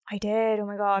skateboard. I did. Oh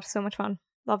my god, so much fun.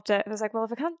 Loved it. I was like, well,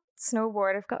 if I can't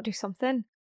snowboard, I've got to do something.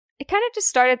 It kind of just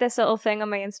started this little thing on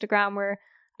my Instagram where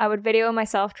I would video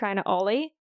myself trying to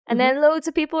ollie, and then loads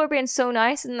of people were being so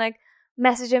nice and like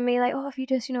messaging me like, oh, if you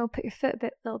just, you know, put your foot a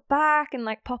little back and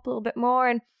like pop a little bit more.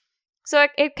 And so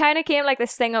it kind of came like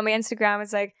this thing on my Instagram.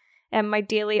 It's like my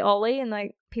daily ollie, and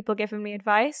like people giving me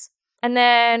advice. And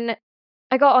then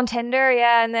I got on Tinder,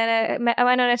 yeah, and then I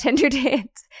went on a Tinder date.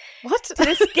 What? To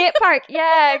the skate park,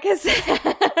 yeah, because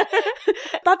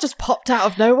that just popped out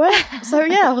of nowhere. So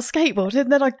yeah, I was skateboarding,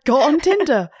 and then I got on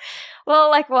Tinder. Well,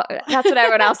 like what? That's what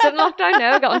everyone else did in lockdown.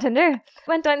 No, I got on Tinder.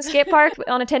 Went down the skate park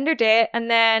on a Tinder date, and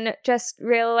then just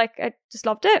I just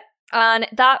loved it. And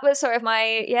that was sort of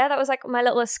that was like my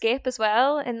little escape as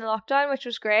well in the lockdown, which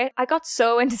was great. I got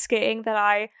so into skating that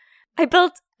I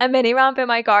built a mini ramp in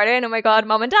my garden. Oh my god,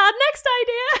 mom and dad, next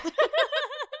idea.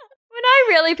 When I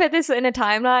really put this in a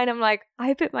timeline, I'm like,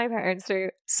 I put my parents through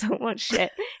so much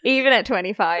shit, even at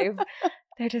 25.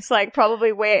 They're just like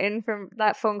probably waiting for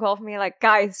that phone call from me, like,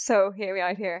 guys, so hear me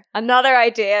out here. Another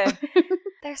idea.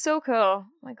 They're so cool. Oh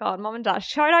my God, mom and dad.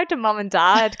 Shout out to mom and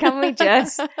dad. Can we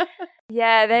just?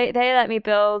 Yeah, they let me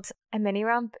build a mini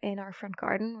ramp in our front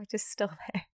garden, which is still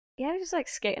there. Yeah, just like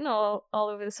skating all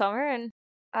over the summer, and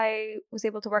I was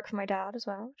able to work for my dad as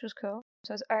well, which was cool.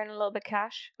 So I was earning a little bit of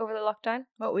cash over the lockdown.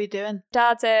 What were you doing?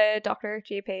 Dad's a doctor,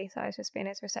 GP, so I was just being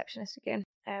his receptionist again.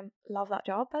 Love that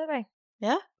job, by the way.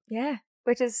 Yeah? Yeah,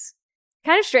 which is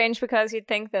kind of strange because you'd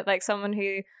think that like someone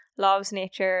who loves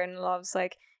nature and loves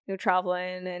like, you know,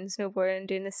 traveling and snowboarding and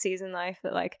doing this season life,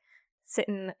 that like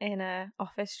sitting in a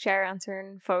office chair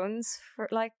answering phones for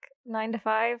like 9 to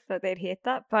 5, that they'd hate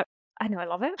that. But I know I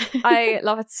love it. I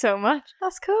love it so much.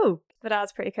 That's cool. But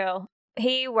dad's pretty cool.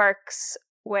 He works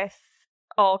with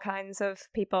all kinds of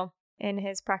people in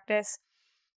his practice.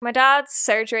 My dad's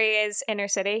surgery is inner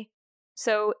city.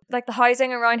 So like the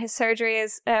housing around his surgery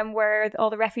is where all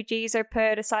the refugees are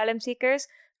put, asylum seekers.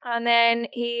 And then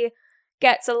he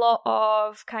gets a lot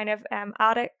of kind of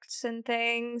addicts and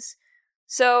things.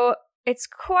 So it's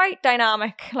quite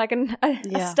dynamic. Like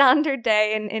a standard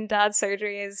day in dad's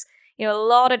surgery is, you know, a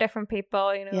lot of different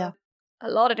people, you know, a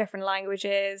lot of different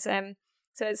languages.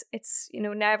 So it's, you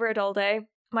know, never a dull day.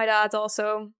 My dad's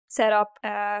also set up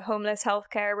homeless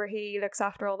healthcare where he looks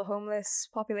after all the homeless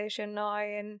population now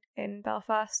in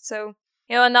Belfast. So,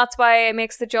 you know, and that's why it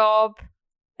makes the job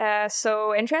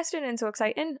so interesting and so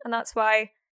exciting. And that's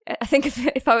why I think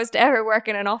if I was to ever work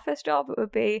in an office job, it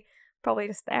would be probably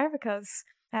just there because,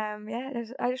 I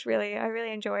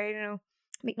really enjoy, you know,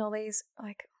 meeting all these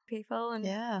like people. And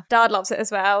dad loves it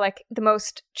as well. Like the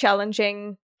most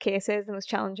challenging cases, the most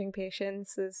challenging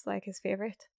patients is like his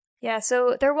favourite. Yeah,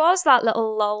 so there was that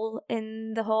little lull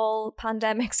in the whole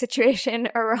pandemic situation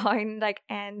around like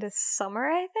end of summer,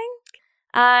 I think.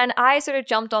 And I sort of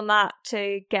jumped on that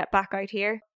to get back out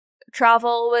here.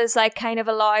 Travel was like kind of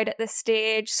allowed at this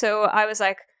stage, so I was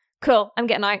like, cool, I'm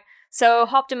getting out. So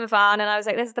hopped in my van and I was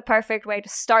like, this is the perfect way to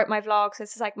start my vlog. So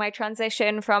this is like my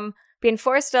transition from being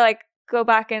forced to like go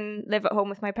back and live at home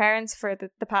with my parents for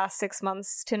the past 6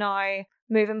 months to now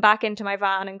moving back into my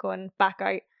van and going back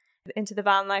out into the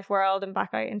van life world and back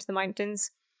out into the mountains.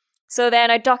 So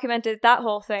then I documented that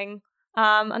whole thing,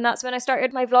 and that's when I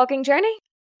started my vlogging journey.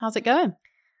 How's it going?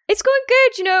 It's going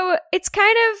good. You know, it's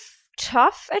kind of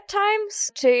tough at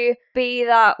times to be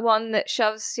that one that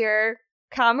shoves your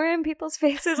camera in people's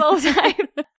faces all the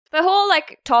time. The whole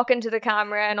like talking to the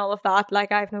camera and all of that,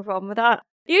 like I have no problem with that.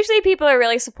 Usually people are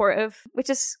really supportive,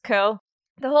 which is cool.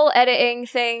 The whole editing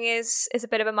thing is a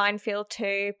bit of a minefield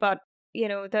too, but you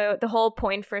know, the whole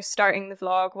point for starting the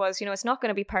vlog was, you know, it's not going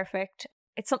to be perfect.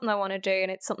 It's something I want to do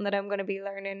and it's something that I'm going to be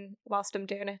learning whilst I'm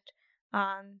doing it.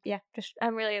 And yeah, just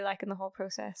I'm really liking the whole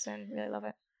process and really love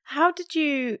it. How did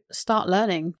you start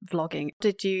learning vlogging?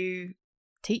 Did you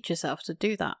teach yourself to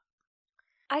do that?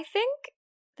 I think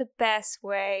the best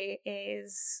way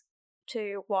is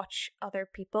to watch other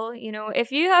people. You know,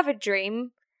 if you have a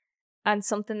dream and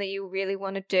something that you really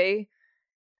want to do,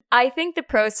 I think the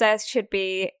process should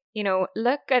be, you know,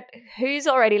 look at who's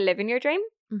already living your dream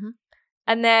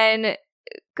and then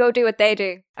go do what they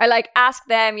do. Or like ask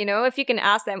them, you know, if you can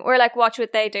ask them, or like watch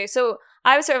what they do. So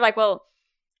I was sort of like, well,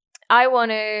 I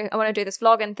want to do this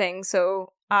vlogging thing.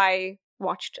 So I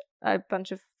watched a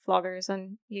bunch of vloggers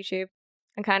on YouTube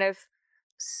and kind of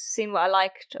seen what I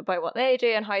liked about what they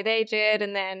do and how they do it.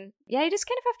 And then, yeah, you just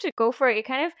kind of have to go for it. You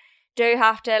kind of do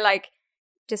have to like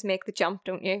just make the jump,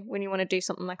 don't you? When you want to do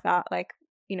something like that, like,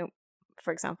 you know,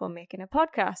 for example, making a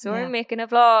podcast or making a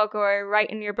vlog or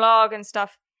writing your blog and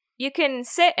stuff. You can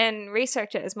sit and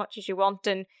research it as much as you want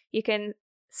and you can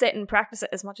sit and practice it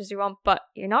as much as you want, but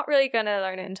you're not really going to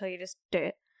learn it until you just do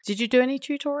it. Did you do any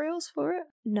tutorials for it?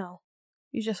 No.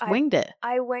 You just winged it?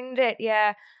 I winged it,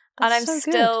 yeah. That's and I'm so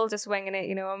still good. Just winging it,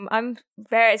 you know.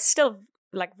 It's still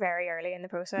like very early in the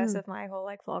process of my whole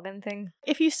like vlogging thing.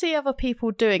 If you see other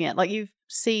people doing it, like you've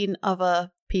seen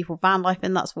other people van life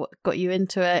and that's what got you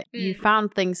into it, you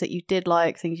found things that you did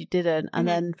like, things you didn't, and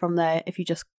then from there, if you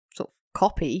just sort of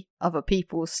copy other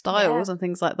people's styles and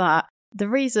things like that, the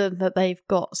reason that they've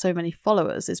got so many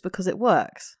followers is because it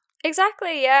works.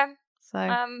 Exactly, yeah.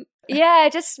 So yeah,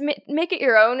 just make it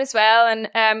your own as well,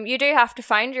 and you do have to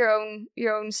find your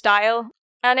own style,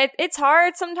 and it's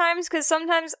hard sometimes because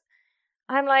sometimes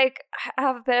I'm like, I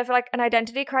have a bit of like an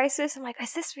identity crisis. I'm like,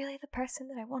 is this really the person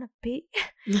that I want to be?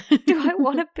 Do I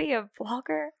want to be a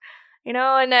vlogger? You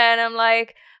know, and then I'm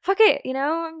like, fuck it, you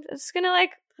know, I'm just gonna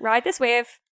like ride this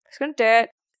wave. I'm just gonna do it.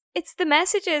 It's the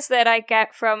messages that I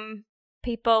get from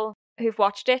people who've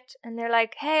watched it and they're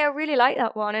like, hey, I really like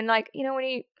that one. And like, you know,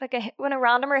 when a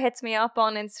randomer hits me up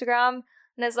on Instagram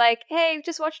and is like, hey,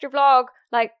 just watched your vlog,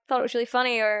 like thought it was really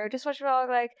funny, or just watched your vlog,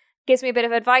 like gives me a bit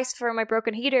of advice for my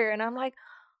broken heater, and I'm like,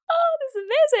 oh, this is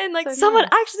amazing. Like, So someone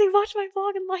nice. actually watched my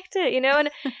vlog and liked it, you know? And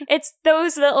it's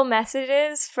those little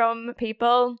messages from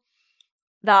people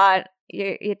that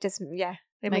it just, yeah,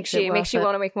 it makes you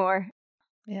want to make more.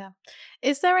 Yeah.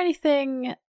 Is there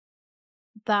anything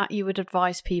that you would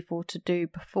advise people to do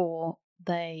before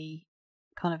they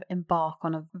kind of embark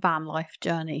on a van life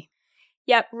journey?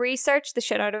 Yeah, research the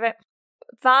shit out of it.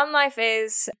 Van life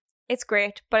it's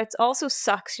great, but it also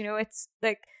sucks, you know? It's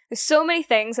like, there's so many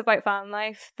things about van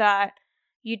life that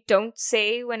you don't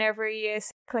see whenever you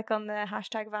click on the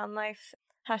hashtag van life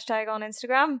hashtag on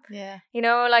Instagram. Yeah. You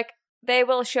know, like, they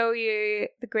will show you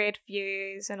the great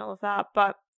views and all of that,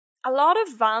 but a lot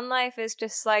of van life is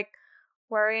just like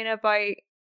worrying about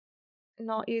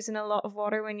not using a lot of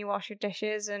water when you wash your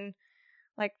dishes, and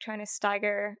like trying to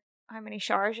stagger how many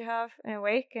showers you have in a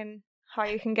week and how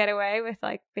you can get away with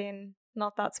like being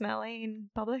not that smelly in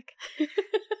public.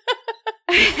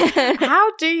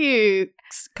 How do you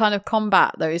kind of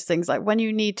combat those things? Like when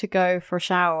you need to go for a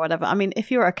shower or whatever. I mean,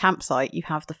 if you're at a campsite, you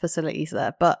have the facilities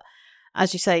there, but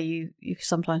as you say, you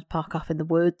sometimes park up in the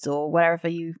woods or wherever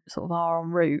you sort of are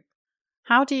en route.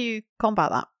 How do you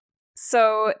combat that?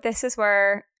 So this is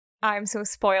where I'm so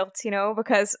spoilt, you know,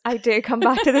 because I do come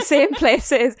back to the same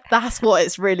places. That's what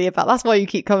it's really about. That's why you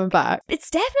keep coming back. It's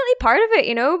definitely part of it,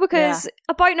 you know, because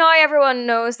about now everyone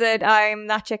knows that I'm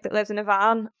that chick that lives in a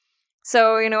van.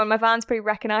 So, you know, and my van's pretty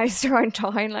recognised around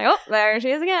town, like, oh, there she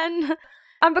is again.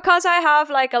 And because I have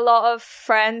like a lot of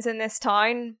friends in this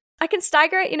town, I can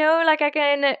stagger it, you know, like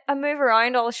I move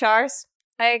around all the showers.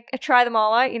 I try them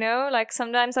all out, you know, like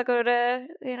sometimes I'll go to,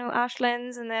 you know,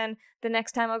 Ashland's, and then the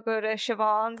next time I'll go to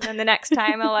Siobhan's, and then the next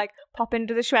time I'll like pop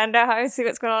into the Schwenda house, see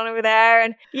what's going on over there.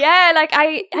 And yeah, like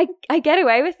I get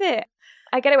away with it.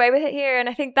 I get away with it here, and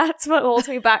I think that's what holds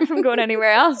me back from going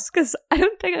anywhere else, because I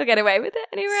don't think I'll get away with it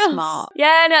anywhere else. Smart.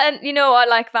 Yeah, and you know what,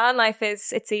 like van life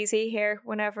it's easy here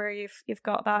whenever you've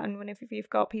got that, and whenever you've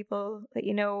got people that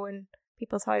you know and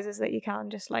people's houses that you can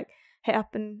just like hit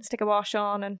up and stick a wash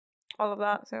on and all of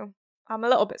that. So I'm a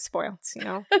little bit spoiled, you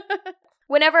know.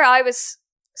 Whenever I was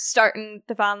starting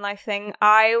the van life thing,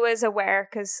 I was aware,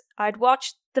 because I'd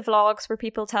watched the vlogs where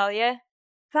people tell you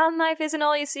van life isn't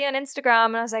all you see on Instagram,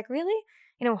 and I was like, really?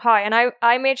 You know, how? And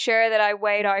I made sure that I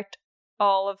weighed out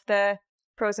all of the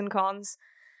pros and cons.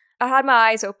 I had my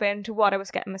eyes open to what I was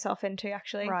getting myself into,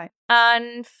 actually. Right.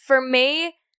 And for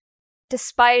me,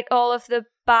 despite all of the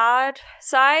bad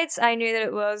sides, I knew that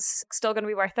it was still going to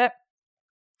be worth it.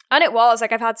 And it was.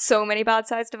 Like, I've had so many bad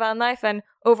sides to van life, and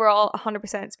overall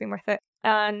 100% it's been worth it.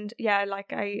 And yeah,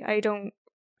 like I don't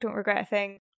regret a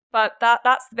thing. But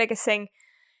that's the biggest thing.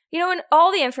 You know, and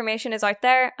all the information is out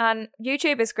there, and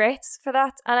YouTube is great for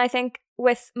that. And I think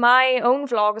with my own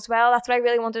vlog as well, that's what I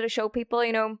really wanted to show people.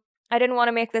 You know, I didn't want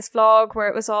to make this vlog where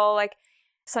it was all like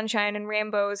sunshine and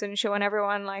rainbows and showing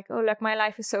everyone like, oh, look, my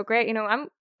life is so great. You know,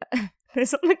 there's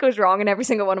something that goes wrong in every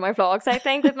single one of my vlogs, I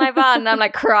think, with my van. And I'm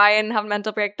like crying, having a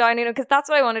mental breakdown, you know, because that's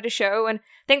what I wanted to show. And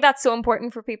I think that's so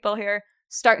important for people who are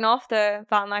starting off the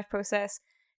van life process,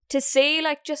 to see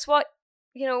like just what,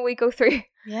 you know, we go through.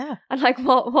 Yeah. And like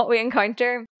what we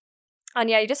encounter. And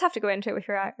yeah, you just have to go into it with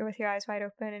your eyes wide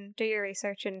open and do your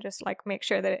research and just like make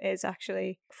sure that it is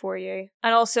actually for you.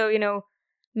 And also, you know,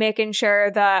 making sure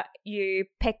that you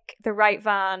pick the right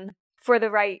van for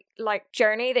the right like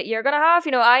journey that you're gonna have.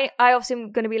 You know, I obviously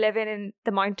am gonna be living in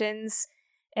the mountains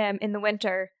in the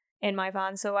winter in my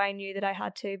van, so I knew that I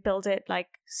had to build it like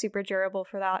super durable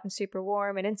for that and super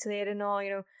warm and insulated and all,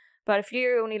 you know. But if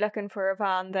you're only looking for a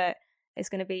van that is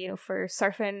going to be, you know, for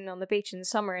surfing on the beach in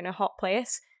summer in a hot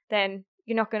place, then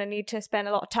you're not going to need to spend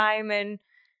a lot of time and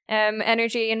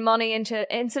energy and money into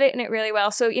insulating it really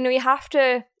well. So, you know, you have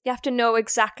to know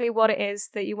exactly what it is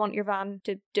that you want your van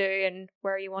to do and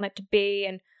where you want it to be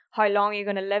and how long you're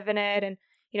going to live in it. And,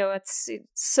 you know, it's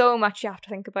so much you have to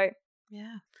think about.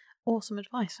 Yeah. Awesome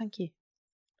advice. Thank you.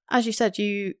 As you said,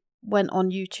 you went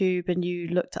on YouTube and you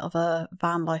looked at other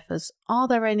van lifers. Are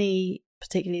there any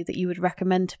particularly that you would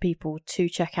recommend to people to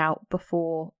check out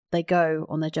before they go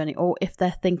on their journey, or if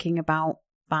they're thinking about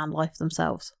van life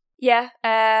themselves? Yeah,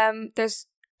 there's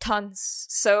tons.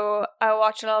 So I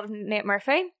watch a lot of Nate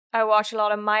Murphy. I watch a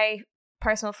lot of my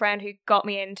personal friend who got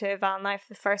me into van life.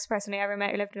 The first person I ever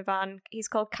met who lived in a van, he's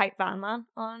called Kite Van Man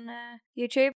on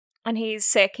YouTube. And he's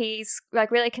sick. He's like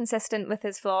really consistent with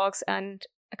his vlogs, and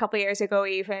a couple of years ago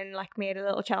even like made a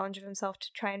little challenge of himself to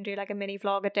try and do like a mini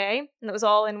vlog a day, and it was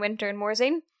all in winter in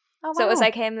Moorseen. Oh, wow. So it was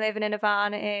like him living in a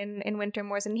van in winter in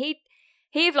Moorseen.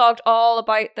 He vlogged all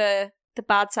about the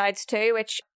bad sides too,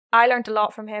 which I learned a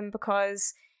lot from him,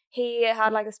 because he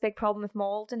had like this big problem with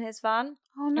mold in his van.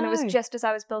 Oh no. And it was just as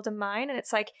I was building mine. And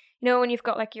it's like, you know, when you've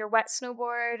got like your wet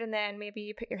snowboard and then maybe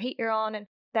you put your heater on, and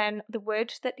then the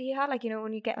wood that he had, like, you know,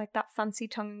 when you get like that fancy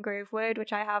tongue and groove wood,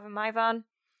 which I have in my van,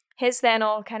 his then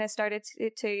all kind of started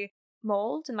to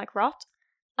mold and like rot.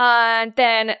 And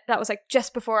then that was like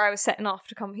just before I was setting off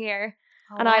to come here.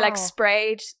 Oh, and I wow. like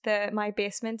sprayed my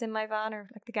basement in my van, or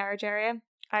like the garage area.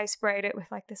 I sprayed it with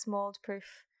like this mold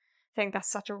proof thing. That's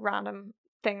such a random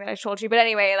thing that I told you. But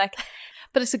anyway, like,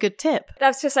 but it's a good tip.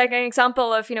 That's just like an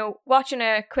example of, you know, watching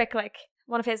a quick, like,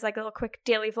 one of his like little quick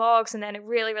daily vlogs, and then it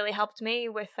really, really helped me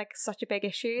with like such a big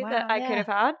issue that I could have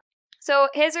had. So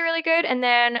his are really good. And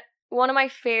then one of my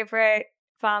favorite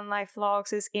van life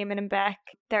vlogs is Eamon and Beck.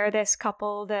 They're this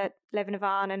couple that live in a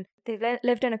van, and they've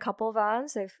lived in a couple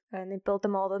vans. They built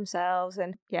them all themselves,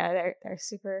 and yeah, they're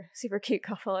super, super cute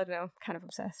couple. I don't know, kind of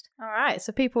obsessed. All right,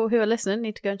 so people who are listening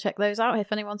need to go and check those out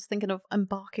if anyone's thinking of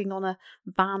embarking on a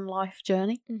van life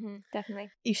journey.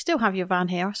 Definitely. You still have your van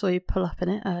here. I saw you pull up in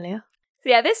it earlier. So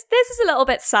yeah, this is a little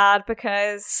bit sad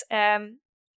because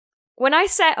when I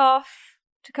set off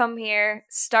to come here,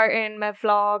 starting my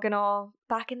vlog and all,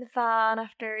 back in the van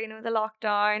after, you know, the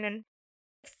lockdown, and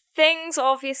things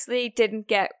obviously didn't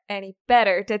get any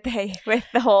better, did they, with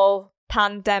the whole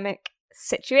pandemic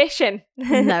situation?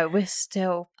 No, we're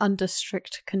still under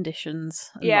strict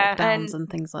conditions, and lockdowns and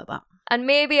things like that. And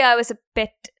maybe I was a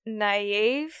bit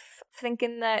naive,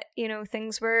 thinking that, you know,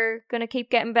 things were going to keep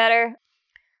getting better.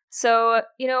 So,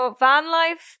 you know, van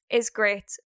life is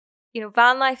great. You know,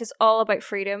 van life is all about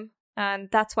freedom. And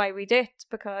that's why we do it,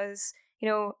 because, you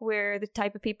know, we're the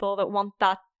type of people that want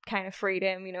that kind of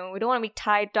freedom. You know, we don't want to be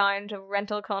tied down to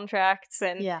rental contracts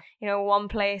and, you know, one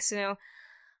place, you know.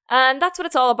 And that's what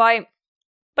it's all about.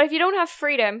 But if you don't have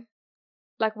freedom,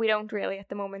 like we don't really at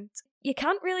the moment, you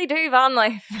can't really do van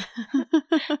life.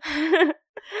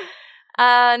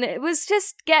 And it was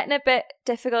just getting a bit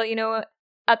difficult, you know.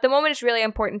 At the moment, it's really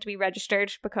important to be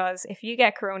registered, because if you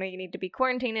get corona, you need to be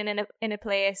quarantining in a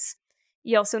place.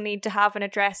 You also need to have an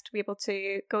address to be able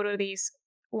to go to these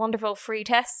wonderful free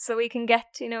tests that we can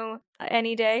get, you know,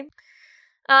 any day.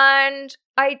 And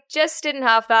I just didn't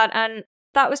have that, and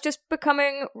that was just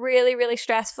becoming really, really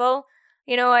stressful.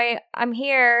 You know, I'm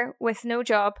here with no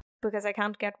job because I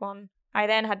can't get one. I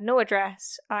then had no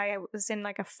address. I was in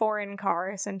like a foreign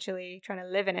car, essentially, trying to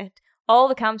live in it. All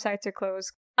the campsites are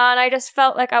closed. And I just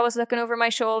felt like I was looking over my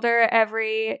shoulder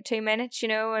every 2 minutes, you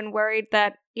know, and worried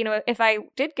that, you know, if I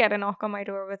did get a knock on my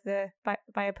door with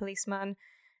by a policeman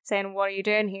saying, "What are you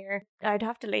doing here?" I'd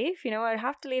have to leave, you know, I'd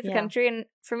have to leave the country. And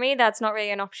for me, that's not really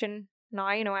an option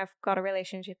now. You know, I've got a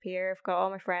relationship here. I've got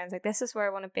all my friends. Like, this is where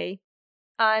I want to be.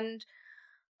 And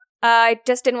I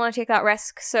just didn't want to take that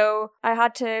risk. So I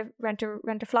had to rent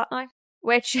a flat now,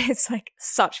 which is like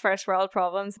such first world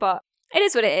problems, but it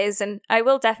is what it is. And I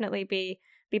will definitely be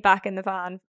back in the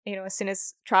van, you know, as soon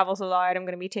as travel's allowed. I'm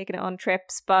going to be taking it on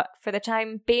trips, but for the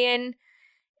time being,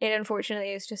 it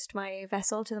unfortunately is just my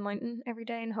vessel to the mountain every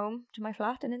day and home to my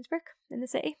flat in Innsbruck in the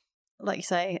city. Like you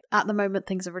say, at the moment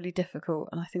things are really difficult,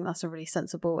 and I think that's a really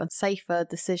sensible and safer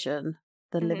decision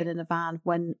than living in a van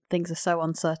when things are so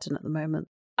uncertain at the moment.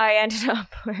 I ended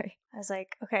up where I was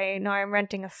like, okay, now I'm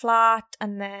renting a flat,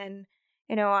 and then,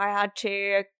 you know, I had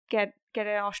to get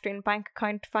an Austrian bank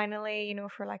account finally, you know,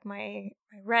 for like my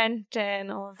rent and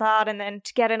all of that. And then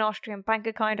to get an Austrian bank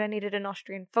account, I needed an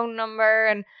Austrian phone number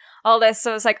and all this.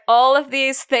 So it was like all of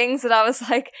these things that I was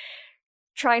like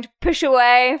trying to push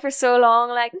away for so long.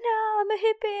 Like, no, I'm a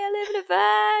hippie, I live in a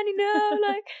van, you know,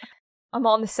 like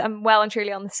I'm well and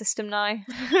truly on the system now.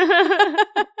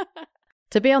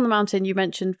 To be on the mountain, you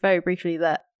mentioned very briefly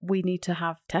that we need to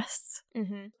have tests.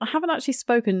 I haven't actually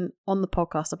spoken on the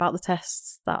podcast about the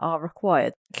tests that are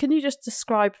required. Can you just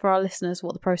describe for our listeners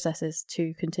what the process is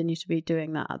to continue to be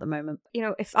doing that at the moment? You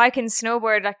know, if I can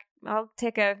snowboard, like, I'll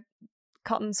take a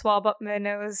cotton swab up my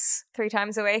nose 3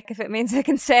 times a week if it means I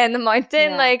can stay in the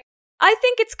mountain. Like, I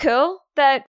think it's cool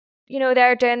that, you know,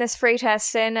 they're doing this free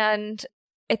testing and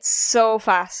it's so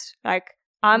fast. Like,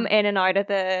 I'm in and out of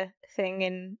the thing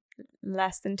in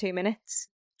less than 2 minutes.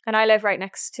 And I live right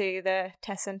next to the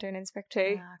test centre in Innsbruck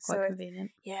too. Quite convenient.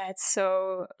 It's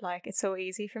so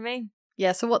easy for me.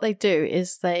 Yeah, so what they do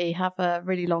is they have a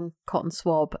really long cotton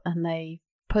swab and they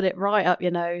put it right up your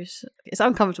nose. It's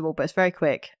uncomfortable, but it's very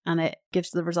quick, and it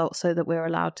gives the results so that we're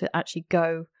allowed to actually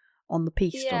go on the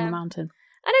piste on the mountain.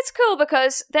 And it's cool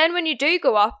because then when you do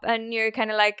go up and you're kind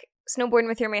of like snowboarding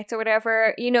with your mates or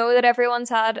whatever, you know that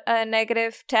everyone's had a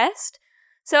negative test.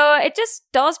 So it just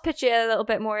does put you a little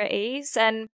bit more at ease.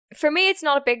 And for me, it's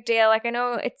not a big deal. Like, I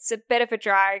know it's a bit of a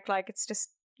drag. Like, it's just,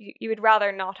 you would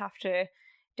rather not have to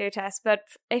do a test. But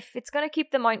if it's going to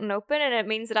keep the mountain open and it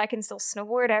means that I can still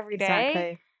snowboard every day.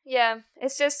 Exactly. Yeah,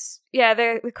 it's just,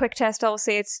 the quick test,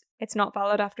 obviously, it's not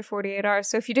valid after 48 hours.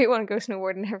 So if you do want to go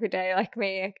snowboarding every day like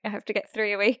me, I have to get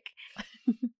 3 a week.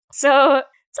 So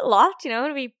it's a lot,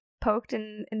 to be poked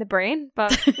in the brain.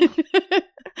 But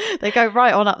they go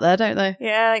right on up there, don't they?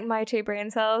 Yeah, like my 2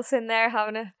 brain cells in there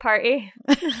having a party.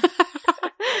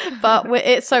 But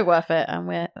it's so worth it, and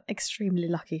we're extremely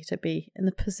lucky to be in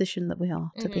the position that we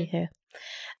are to be here.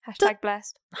 Hashtag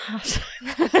blessed.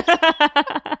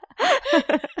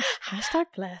 Hashtag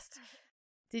blessed.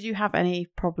 Did you have any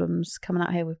problems coming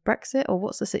out here with Brexit, or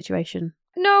what's the situation?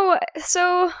 No,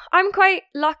 so I'm quite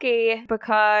lucky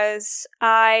because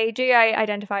I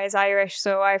identify as Irish,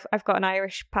 so I've got an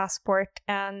Irish passport,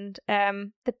 and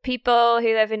the people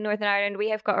who live in Northern Ireland, we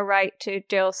have got a right to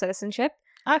dual citizenship.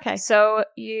 Okay. So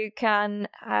you can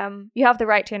you have the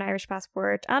right to an Irish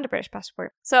passport and a British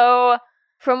passport. So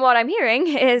from what I'm hearing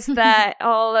is that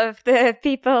all of the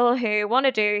people who want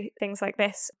to do things like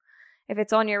this, if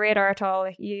it's on your radar at all,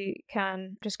 you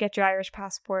can just get your Irish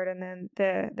passport, and then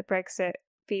the Brexit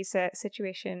visa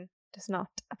situation does not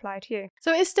apply to you.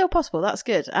 So it's still possible. That's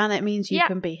good. And it means you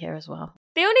can be here as well.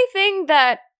 The only thing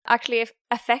that actually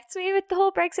affects me with the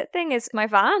whole Brexit thing is my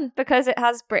van, because it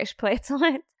has British plates on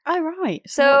it. Oh, right.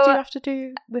 So what do you have to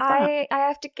do with that? I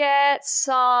have to get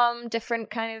some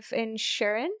different kind of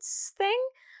insurance thing.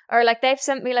 Or like they've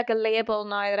sent me like a label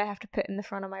now that I have to put in the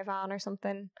front of my van or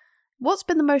something. What's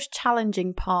been the most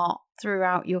challenging part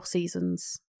throughout your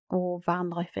seasons or van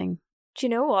lifing? Do you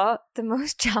know what? The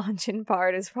most challenging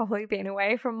part is probably being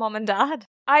away from mum and dad.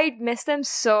 I miss them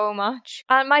so much.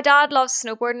 And my dad loves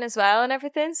snowboarding as well and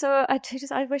everything, so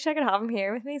I wish I could have him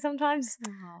here with me sometimes.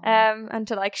 And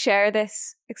to like share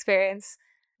this experience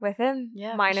with him.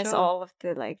 Yeah, minus all of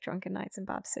the like drunken nights and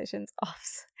bad decisions.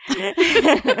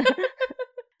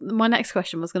 My next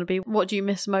question was going to be, what do you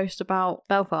miss most about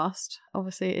Belfast?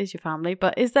 Obviously it is your family,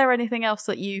 but is there anything else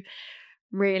that you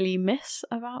really miss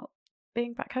about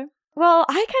being back home? Well,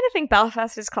 I kind of think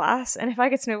Belfast is class, and if I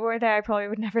could snowboard there, I probably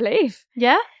would never leave.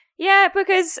 Yeah? Yeah,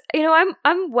 because,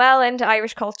 I'm well into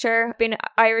Irish culture. I've been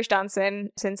Irish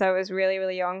dancing since I was really,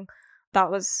 really young. That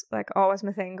was, like, always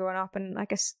my thing growing up, and,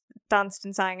 like, I danced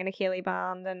and sang in a Keeley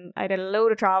band, and I did a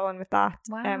load of travelling with that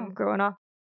growing up.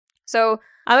 So,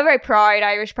 I'm a very proud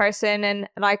Irish person, and,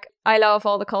 like, I love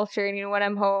all the culture, and, when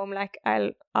I'm home, like,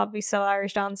 I'll be still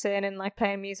Irish dancing and, like,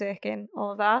 playing music and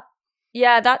all of that.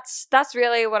 Yeah, that's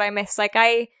really what I miss. Like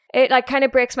it like kind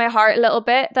of breaks my heart a little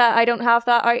bit that I don't have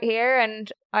that out here, and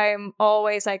I'm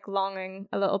always like longing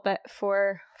a little bit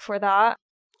for that.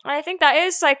 And I think that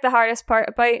is like the hardest part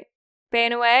about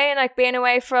being away, and like being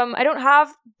away from, I don't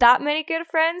have that many good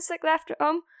friends like left at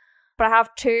home, but I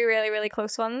have 2 really, really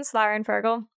close ones, Lara and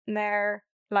Fergal, and they're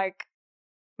like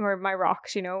my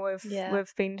rocks,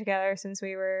 we've been together since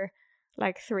we were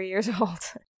like 3 years old.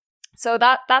 So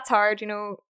that's hard,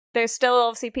 There's still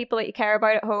obviously people that you care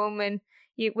about at home, and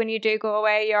when you do go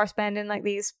away, you are spending like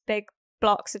these big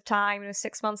blocks of time,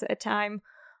 6 months at a time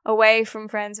away from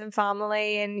friends and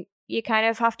family, and you kind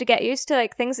of have to get used to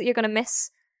like things that you're going to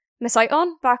miss out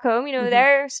on back home.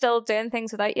 They're still doing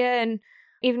things without you, and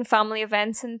even family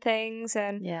events and things,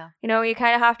 and you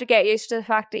kind of have to get used to the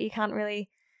fact that you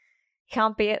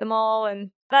can't be at them all,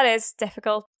 and that is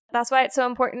difficult. That's why it's so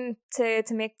important to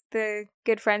make the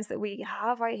good friends that we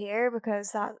have right here,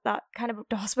 because that kind of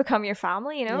does become your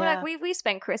family, Like we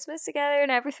spend Christmas together and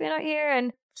everything out here,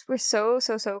 and we're so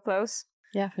close.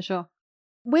 Yeah, for sure.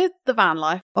 With the van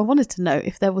life, I wanted to know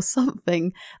if there was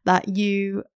something that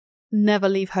you never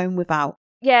leave home without.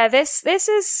 Yeah, this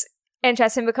is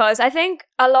interesting, because I think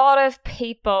a lot of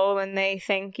people, when they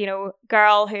think,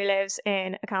 girl who lives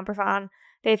in a camper van,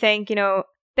 they think,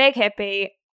 big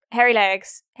hippie, hairy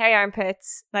legs, hairy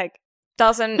armpits, like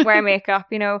doesn't wear makeup,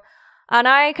 and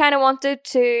I kind of wanted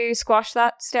to squash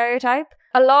that stereotype.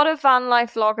 A lot of van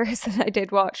life vloggers that I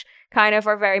did watch kind of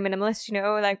are very minimalist,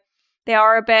 like they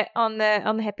are a bit on the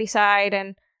hippie side,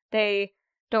 and they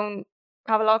don't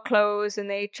have a lot of clothes, and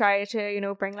they try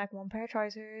to bring like 1 pair of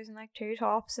trousers and like 2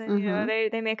 tops, and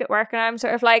they make it work, and I'm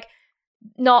sort of like,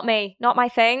 not me, not my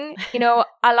thing.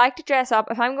 I like to dress up.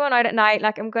 If I'm going out at night,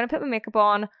 like I'm gonna put my makeup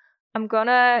on, I'm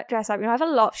gonna dress up. I have a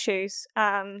lot of shoes,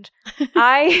 and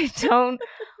I don't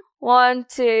want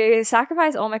to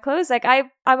sacrifice all my clothes. Like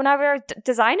when I was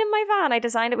designing my van, I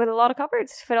designed it with a lot of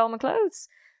cupboards to fit all my clothes.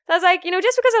 So I was like,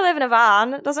 just because I live in a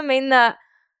van doesn't mean that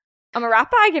I'm a rat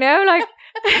bag, Like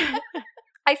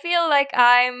I feel like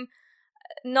I'm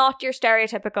not your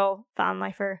stereotypical van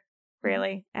lifer,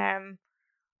 really. I'm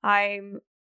a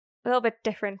little bit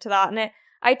different to that, and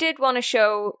I did want to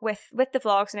show with the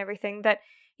vlogs and everything that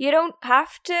you don't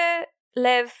have to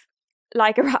live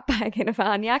like a rat bag in a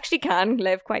van. You actually can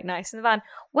live quite nice in the van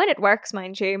when it works,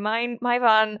 mind you. My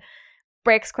van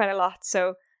breaks quite a lot,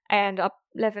 so I end up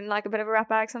living like a bit of a rat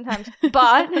bag sometimes.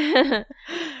 But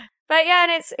but yeah,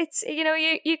 and it's you know,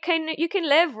 you can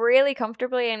live really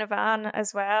comfortably in a van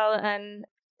as well, and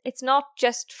it's not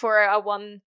just for a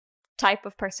one type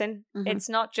of person. It's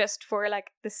not just for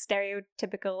like the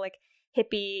stereotypical like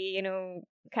hippie, you know,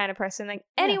 kind of person. Like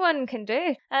anyone can do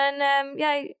it, and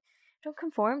don't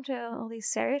conform to all these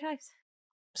stereotypes.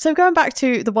 So going back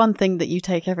to the one thing that you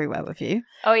take everywhere with you.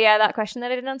 Oh yeah, that question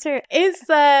that I didn't answer. Is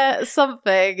there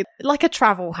something, like a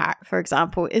travel hack, for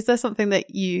example, is there something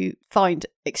that you find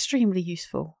extremely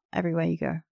useful everywhere you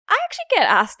go? I actually get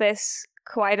asked this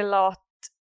quite a lot.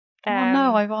 Oh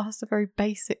no, I've asked a very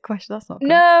basic question. That's not good.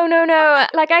 No.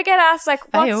 Like I get asked like,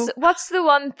 what's the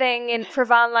one thing for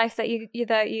van life that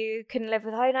you can live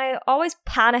without? And I always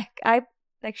panic. I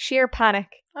like sheer panic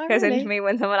goes into me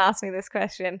when someone asks me this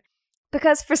question.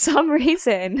 Because for some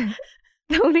reason,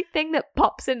 the only thing that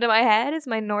pops into my head is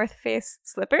my North Face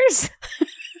slippers.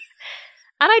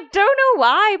 And I don't know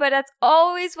why, but that's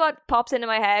always what pops into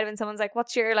my head when someone's like,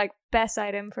 what's your like best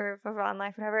item for van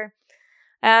life, whatever.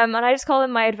 And I just call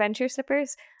them my adventure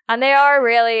slippers. And they are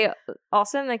really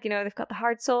awesome. Like, you know, they've got the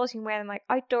hard soles. You can wear them like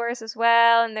outdoors as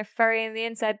well. And they're furry on the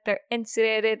inside. They're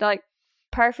insulated, like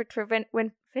perfect for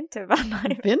winter van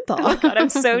life. Winter? Oh God, I'm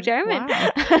so German.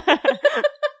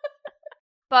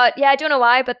 But yeah, I don't know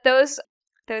why, but those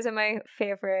are my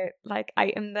favorite like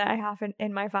item that I have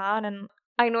in my van, and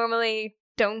I normally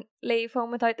don't leave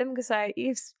home without them because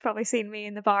you've probably seen me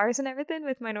in the bars and everything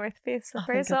with my North Face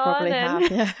slippers I probably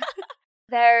have, yeah.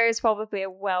 There's probably a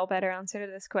well better answer to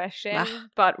this question,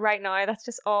 but right now that's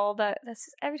just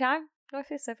every time North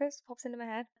Face slippers pops into my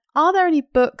head. Are there any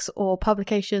books or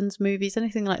publications, movies,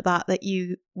 anything like that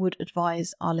you would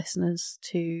advise our listeners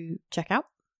to check out?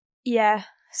 Yeah.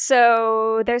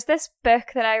 So there's this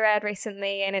book that I read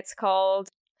recently, and it's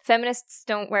called Feminists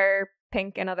Don't Wear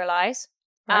Pink and Other Lies.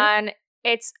 Right. And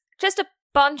it's just a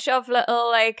bunch of little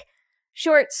like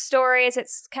short stories.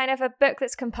 It's kind of a book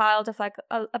that's compiled of like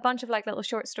a bunch of like little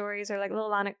short stories or like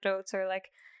little anecdotes or like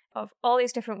of all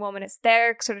these different women. It's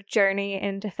their sort of journey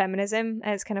into feminism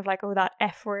as kind of like, oh, that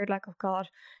F word, like, oh God,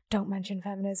 don't mention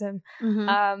feminism.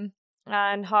 Mm-hmm.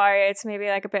 And how it's maybe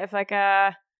like a bit of like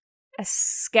a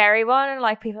scary one, and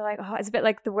like people are like, oh, it's a bit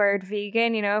like the word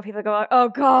vegan, you know, people go like, oh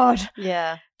God,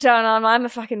 yeah, John, I'm a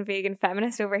fucking vegan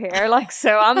feminist over here, like,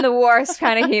 so I'm the worst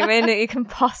kind of human that you can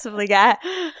possibly get.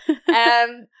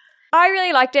 I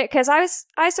really liked it because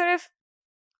I sort of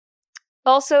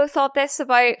also thought this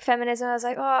about feminism. I was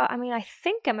like, oh, I mean, I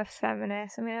think I'm a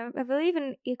feminist. I mean, I believe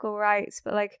in equal rights,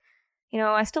 but like, you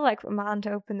know, I still like a man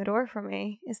to open the door for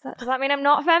me. Does that mean I'm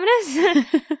not a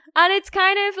feminist? And it's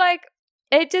kind of like,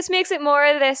 it just makes it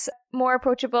this more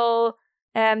approachable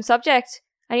subject.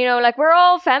 And, you know, like, we're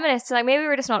all feminists, and like, maybe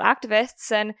we're just not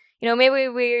activists, and, you know, maybe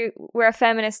we're a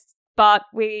feminist, but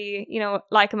we, you know,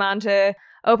 like a man to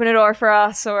open a door for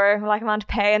us, or like a man to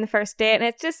pay on the first date. And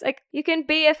it's just like, you can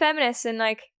be a feminist and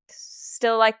like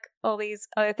still like all these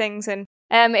other things. And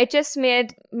it just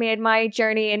made my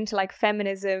journey into like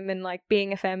feminism and like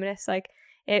being a feminist, like,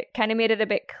 it kind of made it a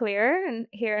bit clearer. And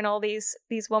hearing all these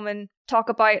women talk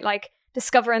about like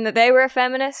discovering that they were a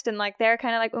feminist and like their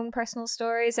kind of like own personal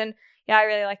stories, and yeah, I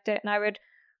really liked it, and I would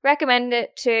recommend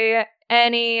it to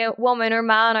any woman or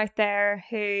man out there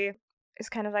who is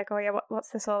kind of like, oh yeah, what's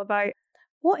this all about?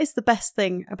 What is the best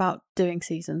thing about doing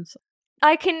seasons?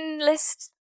 I can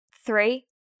list 3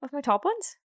 of my top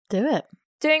ones. Do it.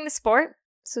 Doing the sport,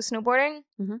 so snowboarding,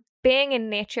 being in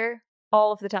nature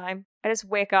all of the time. I just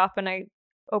wake up and I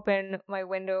open my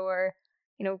window or,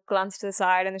 you know, glance to the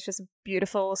side, and there's just a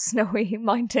beautiful snowy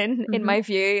mountain in my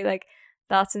view. Like,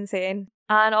 that's insane.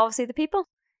 And obviously the people.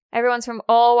 Everyone's from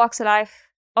all walks of life,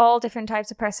 all different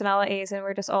types of personalities, and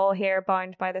we're just all here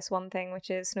bound by this one thing, which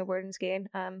is snowboarding and skiing,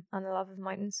 and the love of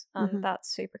mountains. And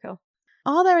that's super cool.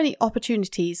 Are there any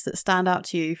opportunities that stand out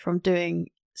to you from doing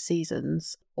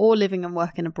seasons or living and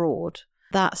working abroad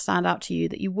that stand out to you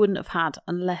that you wouldn't have had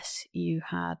unless you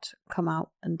had come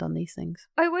out and done these things?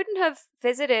 I wouldn't have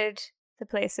visited the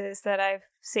places that I've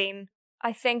seen.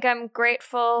 I think I'm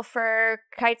grateful for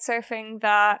kite surfing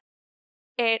that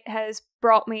it has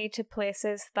brought me to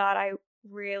places that I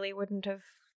really wouldn't have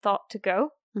thought to go,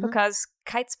 because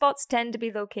kite spots tend to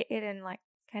be located in like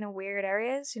kind of weird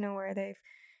areas, you know, where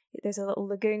there's a little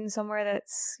lagoon somewhere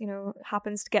that's, you know,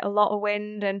 happens to get a lot of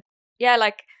wind. And yeah,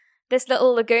 like this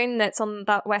little lagoon that's on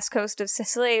that west coast of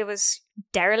Sicily was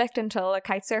derelict until a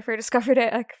kite surfer discovered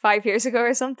it like 5 years ago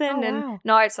or something. Oh, and wow.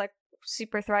 Now it's like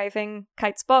super thriving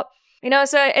kite spot.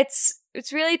 So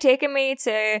it's really taken me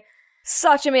to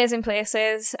such amazing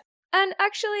places. And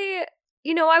actually,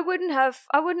 I wouldn't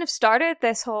have started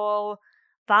this whole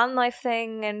van life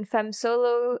thing and femme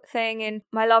solo thing, and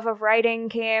my love of writing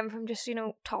came from just,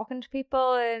 talking to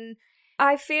people. And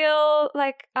I feel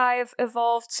like I've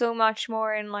evolved so much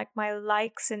more in like my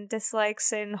likes and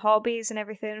dislikes and hobbies and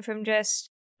everything from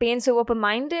just being so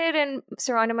open-minded and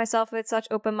surrounding myself with such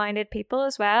open-minded people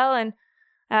as well,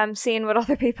 and seeing what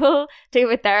other people do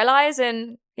with their lives.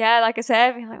 And yeah, like I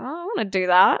said, being like, oh, I want to do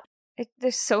that.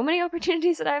 There's so many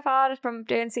opportunities that I've had from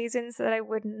doing seasons that I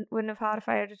wouldn't have had if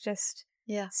I had just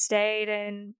stayed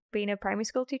and been a primary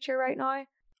school teacher right now.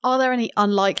 Are there any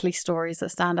unlikely stories that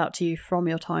stand out to you from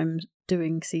your time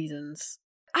doing seasons?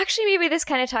 Actually, maybe this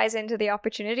kind of ties into the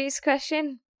opportunities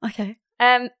question. Okay.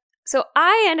 So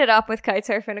I ended up with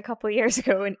kitesurfing a couple of years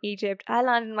ago in Egypt. I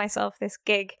landed myself this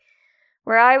gig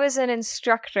where I was an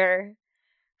instructor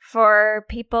for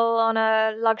people on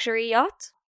a luxury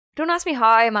yacht. Don't ask me how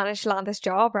I managed to land this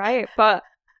job, right? But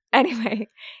anyway,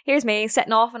 here's me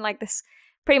setting off on like this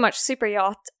pretty much super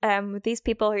yacht with these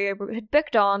people who had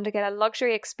booked on to get a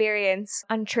luxury experience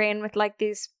and train with like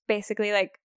these basically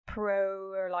like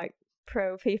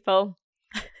pro people.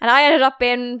 And I ended up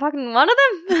being fucking one of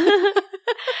them.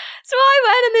 So I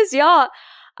went on this yacht,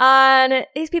 and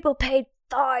these people paid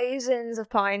thousands of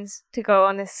pounds to go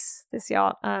on this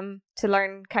yacht to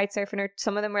learn kite surfing, or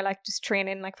some of them were like just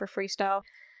training like for freestyle.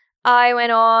 I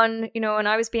went on, and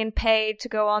I was being paid to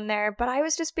go on there, but I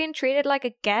was just being treated like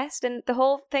a guest. And the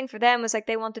whole thing for them was like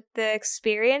they wanted the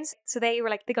experience. So they were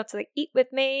like, they got to like eat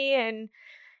with me. And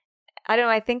I don't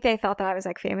know, I think they thought that I was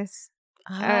like famous.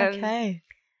 Okay.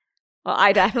 Well,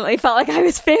 I definitely felt like I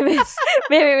was famous.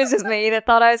 Maybe it was just me that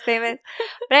thought I was famous.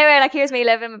 But anyway, like here's me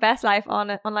living my best life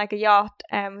on like a yacht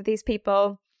with these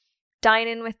people,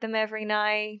 dining with them every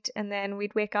night. And then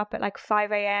we'd wake up at like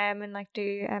 5 a.m. and like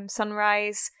do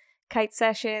sunrise kite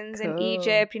sessions in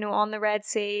Egypt, on the Red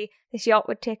Sea. This yacht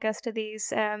would take us to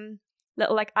these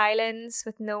little like islands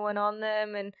with no one on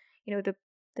them, and the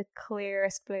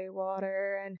clearest blue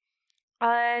water, and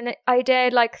I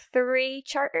did like 3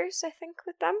 charters, I think,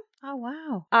 with them. Oh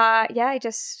wow. Yeah,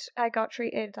 I got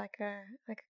treated like a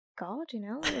god,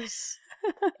 It was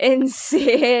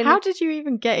insane. How did you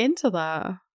even get into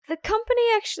that? The company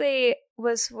actually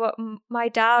was what my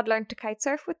dad learned to kite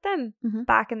surf with them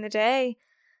back in the day.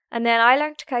 And then I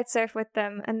learned to kite surf with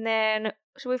them. And then,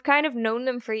 so we've kind of known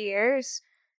them for years.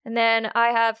 And then I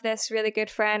have this really good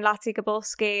friend, Latzi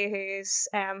Gabolski, who's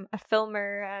a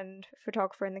filmer and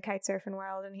photographer in the kite surfing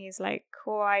world. And he's like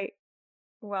quite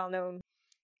well known.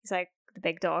 He's like the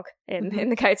big dog in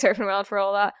the kite surfing world for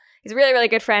all that. He's a really, really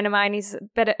good friend of mine. He's a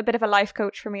bit of a life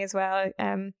coach for me as well.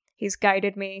 He's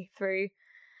guided me through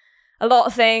a lot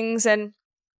of things. And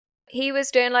he was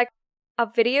doing like a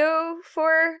video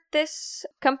for this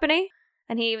company,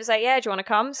 and he was like, yeah, do you want to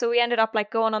come? So we ended up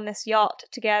like going on this yacht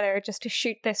together just to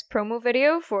shoot this promo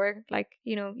video for like,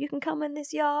 you can come in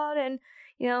this yacht and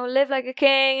live like a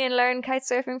king and learn kite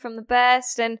surfing from the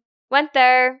best. And went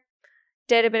there,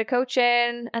 did a bit of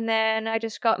coaching, and then I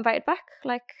just got invited back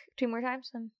like 2 more times.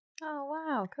 And oh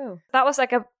wow, cool. That was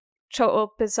like a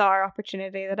total bizarre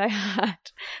opportunity that I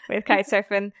had with kite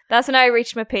surfing. That's when I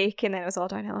reached my peak, and then it was all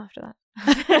downhill after that.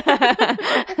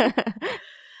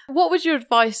 What would your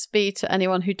advice be to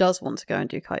anyone who does want to go and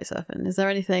do kite surfing? Is there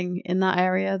anything in that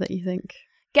area that you think?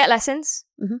 Get lessons.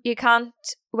 You can't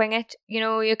wing it.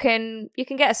 You can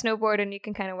get a snowboard and you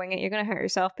can kind of wing it. You're going to hurt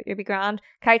yourself, but you'll be grand.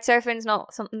 Kite surfing's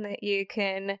not something that you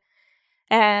can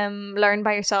learn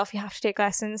by yourself. You have to take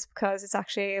lessons because it's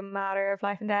actually a matter of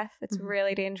life and death. It's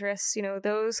really dangerous.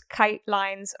 Those kite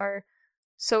lines are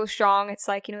so strong. It's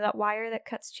like, that wire that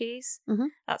cuts cheese.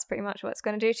 That's pretty much what it's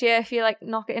going to do to you if you like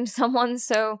knock it into someone.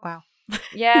 So wow.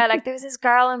 Yeah, like there was this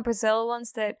girl in Brazil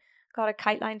once that got a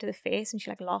kite line to the face and she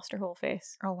like lost her whole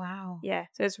face. Oh wow. Yeah,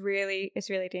 so it's really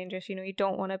dangerous. You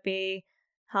don't want to be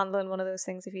handling one of those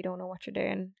things if you don't know what you're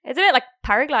doing. It's a bit like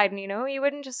paragliding. You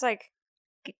wouldn't just like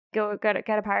go get a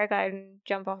paraglide and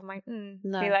jump off a mountain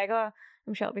and be like, oh,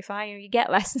 I'm sure it'll be fine. You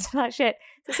get lessons for that shit.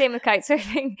 It's the same with kite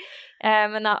surfing.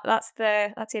 And that's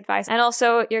the advice. And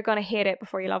also, you're going to hate it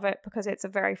before you love it because it's a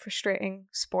very frustrating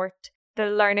sport. The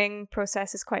learning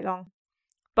process is quite long.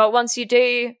 But once you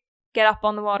do get up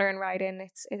on the water and ride in,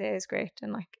 it is great.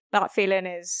 And like that feeling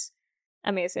is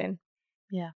amazing.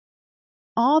 Yeah.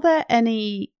 Are there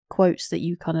any quotes that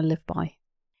you kind of live by?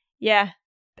 Yeah,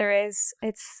 there is.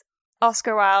 It's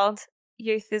Oscar Wilde,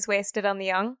 "Youth is wasted on the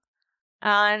young."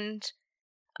 And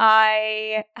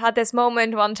I had this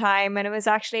moment one time, and it was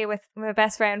actually with my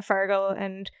best friend Fergal,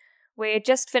 and we had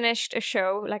just finished a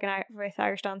show like with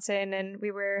Irish dancing, and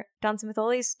we were dancing with all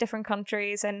these different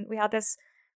countries, and we had this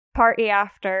party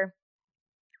after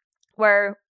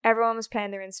where everyone was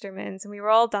playing their instruments and we were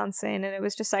all dancing, and it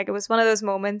was just like, it was one of those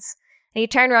moments. And he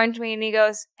turned around to me and he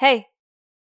goes, "Hey,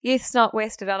 youth's not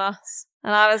wasted on us."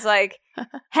 And I was like,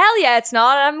 hell yeah, it's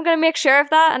not. I'm going to make sure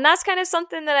of that. And that's kind of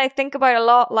something that I think about a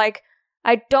lot. Like,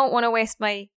 I don't want to waste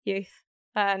my youth.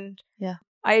 And yeah,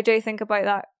 I do think about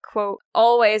that quote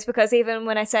always, because even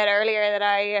when I said earlier that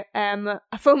I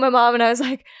phoned my mom and I was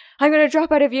like, I'm going to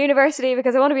drop out of university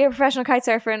because I want to be a professional kite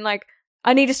surfer, and like,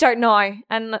 I need to start now.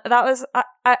 And that was,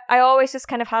 I always just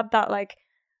kind of had that, like,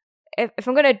 if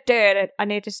I'm going to do it, I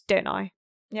need to just do it now.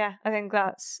 Yeah, I think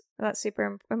that's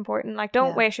super important. Like,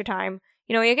 don't waste your time.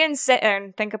 You know, you can sit there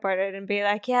and think about it and be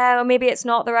like, yeah, well, maybe it's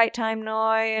not the right time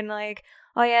now, and like,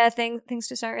 oh yeah, things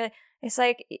just aren't really. It's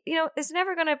like, you know, it's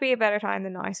never going to be a better time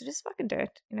than now, so just fucking do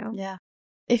it, you know? Yeah.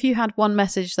 If you had one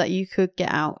message that you could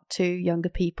get out to younger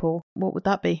people, what would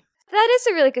that be? That is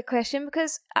a really good question,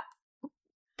 because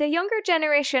the younger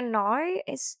generation now,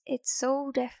 it's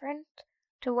so different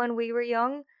to when we were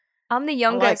young. I'm the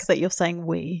youngest. I like that you're saying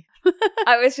we.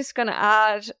 I was just going to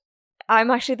add,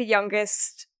 I'm actually the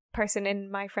youngest person in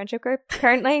my friendship group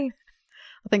currently.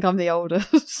 I think I'm the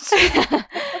oldest.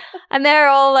 And they're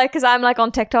all like, because I'm like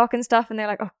on TikTok and stuff, and they're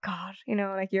like, oh God, you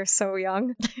know, like, you're so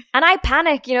young. And I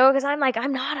panic, you know, because I'm like,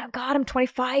 I'm not, oh God, I'm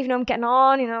 25, you know, I'm getting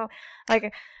on, you know,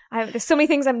 like, there's so many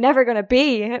things I'm never going to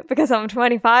be because I'm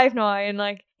 25 now, and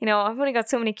like, you know, I've only got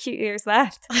so many cute years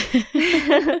left.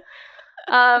 I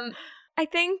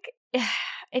think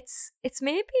it's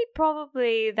maybe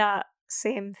probably that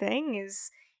same thing is,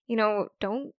 you know,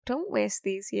 don't waste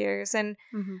these years. And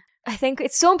I think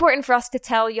it's so important for us to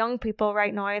tell young people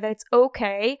right now that it's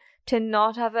okay to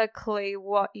not have a clue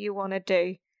what you want to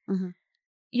do.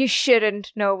 You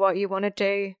shouldn't know what you want to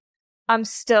do. I'm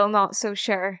still not so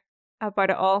sure about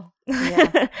it all.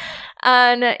 Yeah.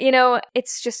 And, you know,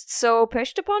 it's just so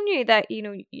pushed upon you that, you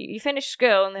know, you finish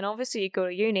school and then obviously you go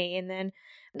to uni, and then,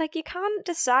 like, you can't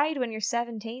decide when you're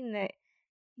 17 that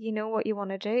you know what you want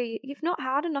to do. You've not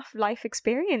had enough life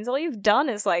experience. All you've done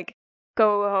is, like,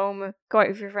 go home, go out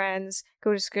with your friends,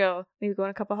 go to school, maybe go on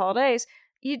a couple of holidays.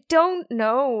 You don't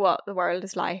know what the world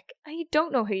is like, and you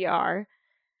don't know who you are.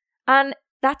 And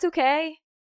that's okay.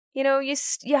 You know, you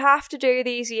have to do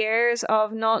these years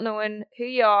of not knowing who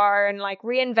you are and, like,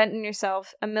 reinventing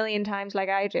yourself a million times like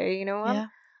I do, you know?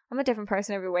 I'm a different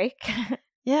person every week.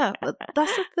 Yeah, but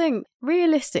that's the thing.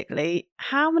 Realistically,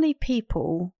 how many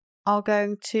people are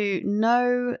going to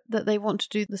know that they want to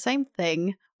do the same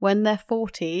thing when they're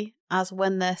 40 as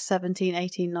when they're 17,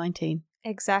 18, 19?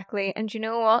 Exactly. And you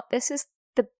know what? This is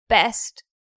the best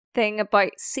thing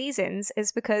about seasons,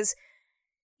 is because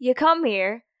you come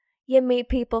here, you meet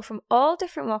people from all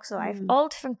different walks of life, all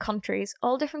different countries,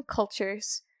 all different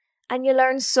cultures, and you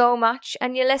learn so much.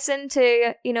 And you listen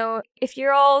to, you know, if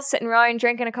you're all sitting around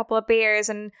drinking a couple of beers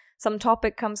and some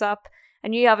topic comes up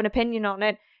and you have an opinion on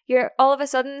it, you're all of a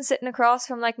sudden sitting across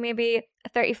from, like, maybe a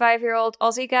 35-year-old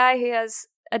Aussie guy who has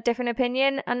a different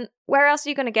opinion. And where else are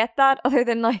you going to get that other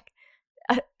than, like,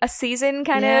 a season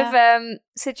kind of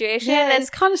situation? Yeah, and it's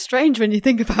kind of strange when you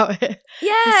think about it.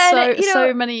 Yeah,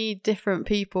 so many different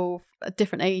people,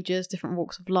 different ages, different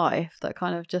walks of life that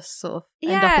kind of just sort of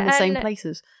end up in the same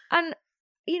places. And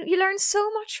you learn so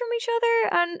much from each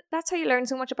other, and that's how you learn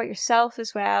so much about yourself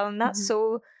as well. And that's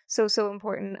so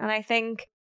important. And I think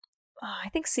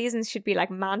seasons should be,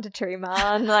 like, mandatory,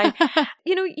 man. Like,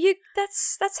 you know,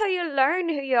 that's how you learn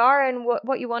who you are and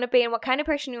what you want to be and what kind of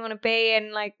person you want to be,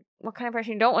 and, like, what kind of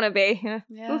person you don't want to be.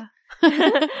 Yeah.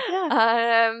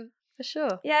 Yeah. For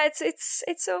sure. Yeah,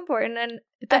 it's so important, and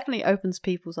it definitely opens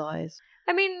people's eyes.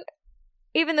 I mean,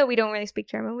 even though we don't really speak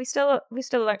German, we still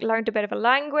learned a bit of a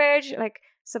language, like,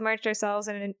 submerged ourselves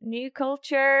in a new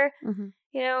culture,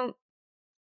 you know.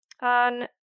 And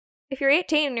if you're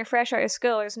 18 and you're fresh out of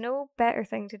school, there's no better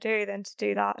thing to do than to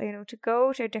do that, you know, to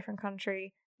go to a different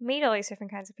country, meet all these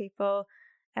different kinds of people,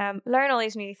 learn all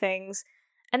these new things,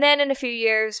 and then in a few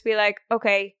years be like,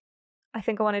 okay, I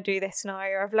think I want to do this now,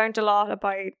 or I've learned a lot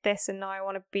about this and now I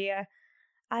want to be a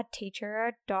teacher or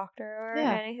a doctor or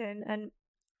anything. And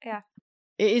yeah.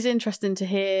 It is interesting to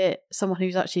hear someone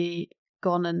who's actually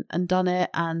gone and done it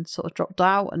and sort of dropped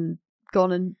out and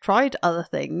gone and tried other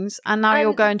things, and now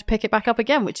you're going to pick it back up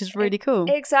again, which is really cool.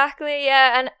 Exactly,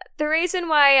 yeah. And the reason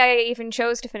why I even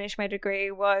chose to finish my degree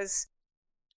was,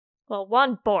 well,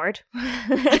 one, bored.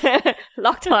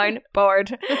 Lockdown,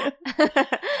 bored.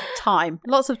 Time.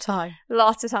 Lots of time.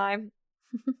 Lots of time.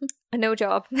 And no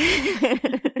job.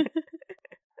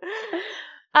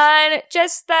 And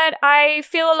just that I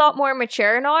feel a lot more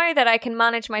mature now, that I can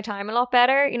manage my time a lot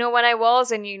better. You know, when I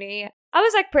was in uni, I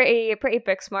was like pretty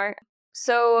book smart.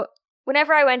 So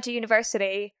whenever I went to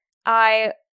university,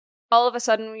 I all of a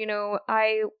sudden, you know,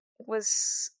 I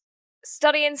was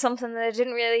studying something that I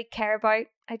didn't really care about.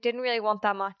 I didn't really want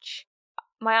that much.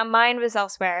 My mind was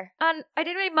elsewhere. And I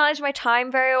didn't really manage my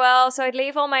time very well, so I'd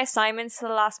leave all my assignments to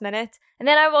the last minute. And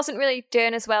then I wasn't really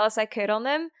doing as well as I could on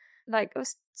them. Like, I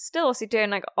was still also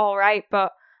doing, like, alright,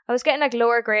 but I was getting, like,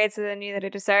 lower grades than I knew that I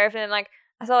deserved. And, like,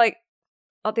 I saw, like,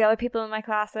 all the other people in my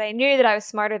class that I knew that I was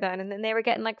smarter than, and then they were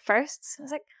getting, like, firsts. I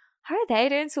was like, how are they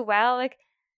doing so well? Like,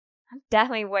 I'm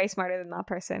definitely way smarter than that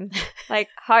person. Like,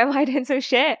 how am I doing so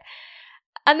shit?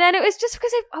 And then it was just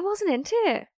because I wasn't into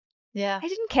it. Yeah. I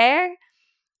didn't care.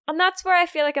 And that's where I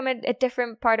feel like I'm in a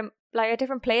different part of, like, a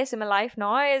different place in my life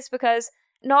now, is because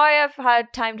now I've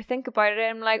had time to think about it,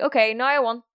 and I'm like, okay, now I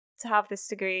want to have this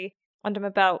degree under my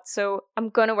belt, so I'm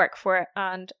gonna work for it,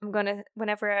 and I'm gonna,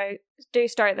 whenever I do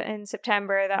start in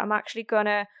September, that I'm actually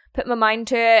gonna put my mind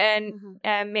to it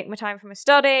and make my time for my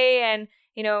study, and,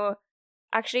 you know,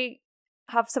 actually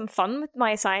have some fun with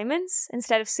my assignments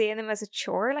instead of seeing them as a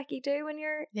chore like you do when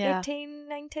you're 18,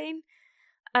 19.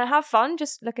 And have fun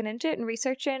just looking into it and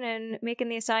researching and making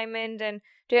the assignment and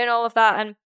doing all of that.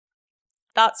 And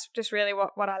that's just really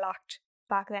what I lacked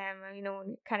back then. You know, when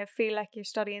you kind of feel like you're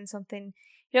studying something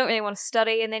you don't really want to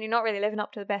study, and then you're not really living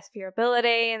up to the best of your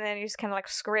ability, and then you just kind of like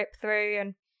scrape through,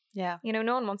 and you know,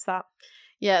 no one wants that.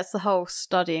 Yeah, it's the whole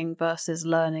studying versus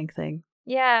learning thing.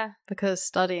 Yeah. Because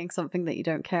studying something that you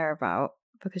don't care about,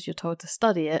 because you're told to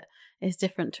study it, is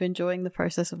different to enjoying the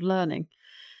process of learning.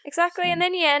 Exactly, and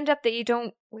then you end up that you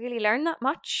don't really learn that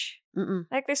much.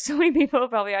 Like, there's so many people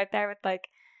probably out there with, like,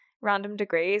 random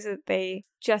degrees that they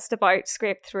just about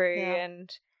scraped through and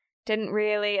didn't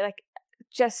really, like,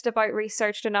 just about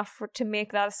researched enough to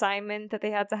make that assignment that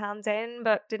they had to hand in,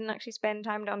 but didn't actually spend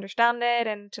time to understand it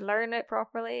and to learn it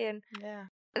properly. And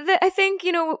I think,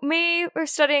 you know, we're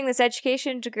studying this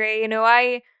education degree, you know,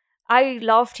 I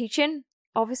love teaching,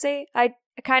 obviously. It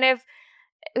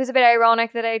was a bit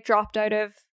ironic that I dropped out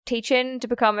of teaching to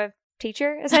become a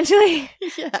teacher, essentially.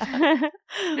 That's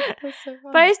so funny.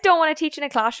 But I just don't want to teach in a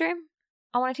classroom.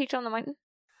 I want to teach on the mountain.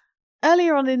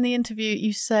 Earlier on in the interview,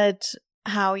 you said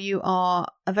how you are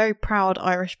a very proud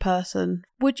Irish person.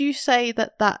 Would you say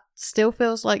that still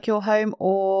feels like your home,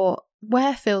 or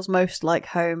where feels most like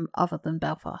home other than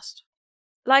Belfast?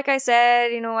 Like I said,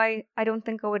 you know, I don't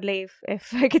think I would leave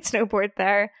if I could snowboard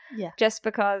there. Yeah. Just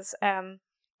because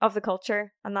of the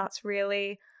culture, and that's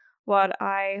really what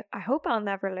I hope I'll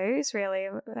never lose, really,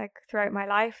 like, throughout my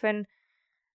life. And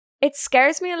it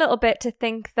scares me a little bit to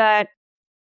think that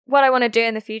what I want to do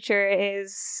in the future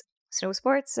is snow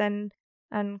sports and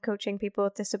coaching people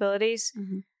with disabilities.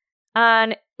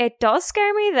 And it does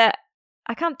scare me that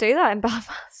I can't do that in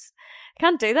Belfast. I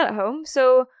can't do that at home.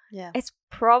 So it's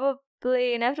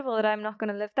probably inevitable that I'm not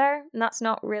going to live there, and that's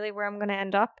not really where I'm going to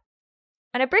end up.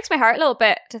 And it breaks my heart a little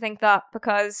bit to think that,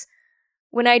 because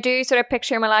when I do sort of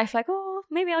picture my life like, oh,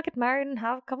 maybe I'll get married and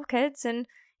have a couple kids, and,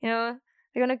 you know,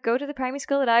 they're going to go to the primary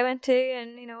school that I went to,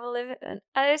 and, you know, we'll live it. And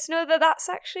I just know that that's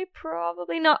actually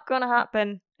probably not going to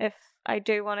happen if I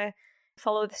do want to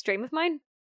follow this dream of mine.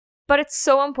 But it's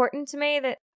so important to me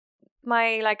that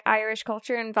my, like, Irish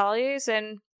culture and values,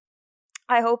 and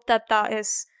I hope that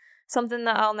is something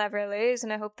that I'll never lose,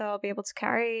 and I hope that I'll be able to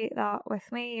carry that with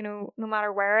me, you know, no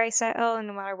matter where I settle, and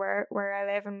no matter where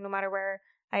I live, and no matter where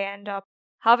I end up.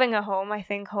 Having a home, I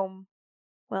think home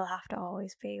will have to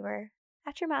always be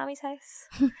at your mommy's house.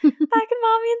 Back in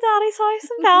mommy and daddy's house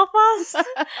in Belfast.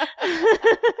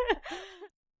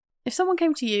 If someone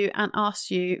came to you and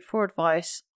asked you for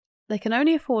advice, they can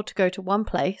only afford to go to one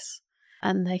place,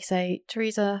 and they say,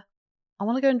 Teresa, I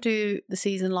want to go and do the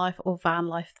season life or van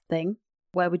life thing,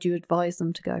 where would you advise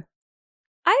them to go?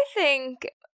 I think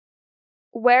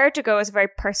where to go is a very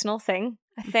personal thing.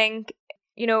 I think,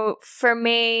 you know, for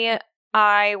me,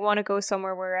 I want to go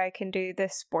somewhere where I can do the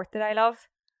sport that I love.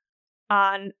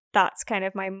 And that's kind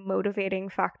of my motivating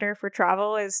factor for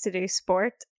travel, is to do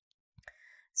sport.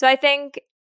 So I think,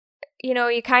 you know,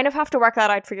 you kind of have to work that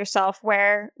out for yourself,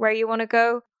 where you want to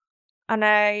go. And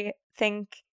I think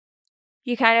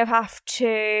you kind of have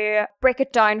to break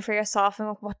it down for yourself,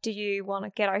 and what do you want to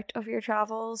get out of your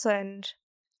travels, and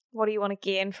what do you want to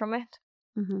gain from it,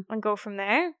 and go from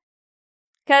there.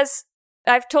 Because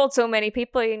I've told so many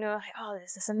people, you know, like, oh,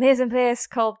 there's this amazing place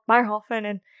called Meyerhofen,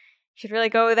 and you should really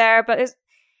go there. But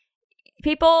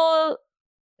people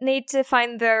need to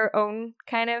find their own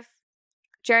kind of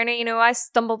journey. You know, I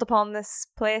stumbled upon this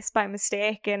place by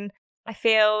mistake, and I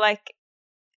feel like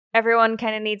everyone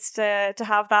kind of needs to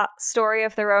have that story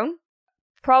of their own.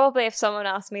 Probably if someone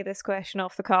asked me this question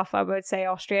off the cuff, I would say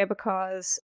Austria,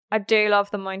 because I do love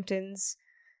the mountains.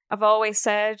 I've always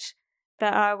said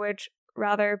that I would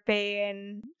rather be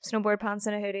in snowboard pants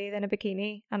and a hoodie than a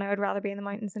bikini, and I would rather be in the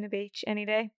mountains than a beach any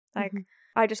day. Like,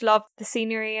 I just love the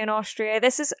scenery in Austria.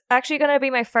 This is actually going to be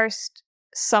my first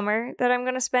summer that I'm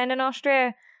going to spend in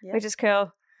Austria, which is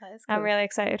cool. That is cool. I'm really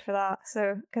excited for that.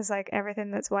 So, because like everything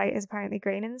that's white is apparently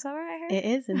green in the summer, I heard. It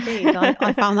is indeed.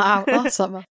 I found that out last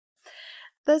summer.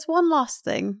 There's one last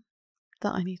thing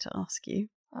that I need to ask you.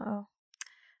 Oh,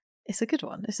 it's a good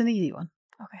one. It's an easy one.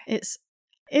 Okay.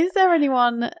 Is there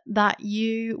anyone that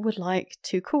you would like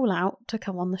to call out to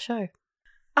come on the show?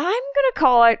 I'm going to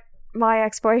call out my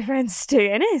ex-boyfriend, Stu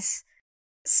Innes.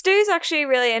 Stu's actually a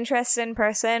really interesting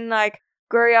person. Like,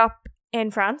 grew up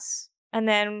in France and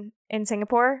then in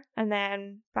Singapore and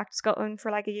then back to Scotland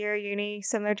for like a year uni,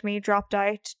 similar to me, dropped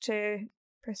out to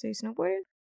pursue snowboarding.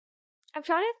 I'm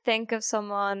trying to think of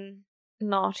someone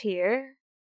not here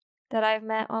that I've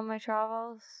met on my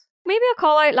travels. Maybe I'll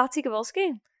call out Laci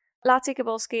Gabolski. Laci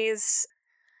Gabolski's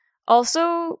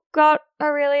also got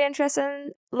a really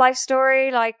interesting life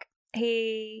story. Like,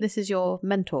 This is your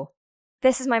mentor?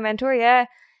 This is my mentor, yeah.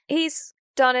 He's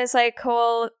done his like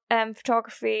whole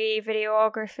photography,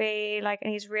 videography, like,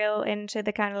 and he's real into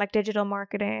the kind of like digital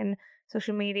marketing,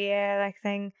 social media like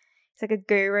thing. He's like a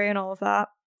guru and all of that.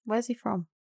 Where's he from?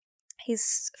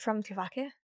 He's from Slovakia.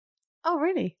 Oh,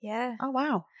 really? Yeah. Oh,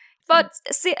 wow. But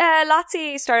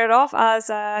Laci started off as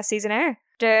a seasonaire,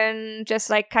 doing just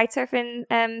like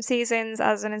kitesurfing seasons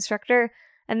as an instructor,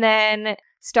 and then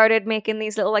started making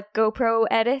these little like GoPro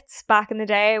edits back in the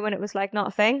day when it was like not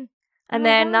a thing. And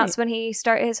then that's when he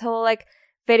started his whole like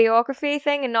videography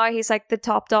thing, and now he's like the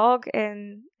top dog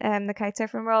in the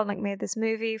kitesurfing world, and like made this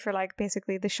movie for like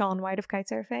basically the Shaun White of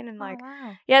kitesurfing, and like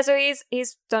yeah, so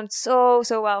he's done so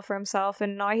well for himself,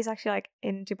 and now he's actually like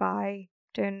in Dubai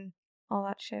doing all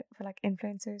that shit for like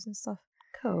influencers and stuff.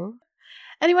 Cool.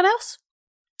 Anyone else?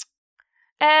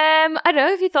 I don't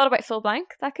know, if you thought about Full Blank,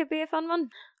 that could be a fun one.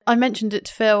 I mentioned it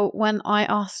to Phil when I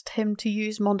asked him to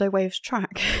use Mondo Wave's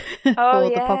track for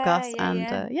the podcast,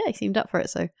 and he seemed up for it,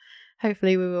 so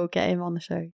hopefully we will get him on the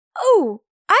show. Oh,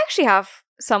 I actually have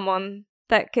someone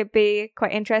that could be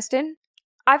quite interesting.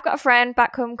 I've got a friend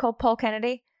back home called Paul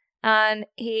Kennedy, and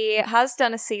he has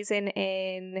done a season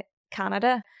in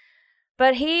Canada,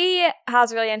 but he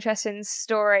has a really interesting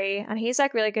story, and he's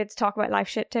like really good to talk about life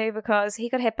shit too, because he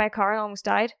got hit by a car and almost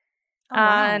died.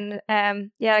 And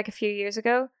like a few years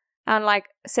ago, and like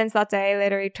since that day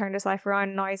literally turned his life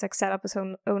around. Now he's like set up his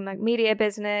own like media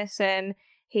business, and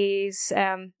he's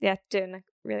doing like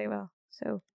really well,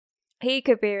 so he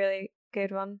could be a really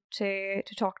good one to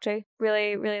talk to.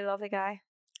 Really lovely guy.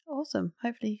 Awesome.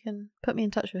 Hopefully you can put me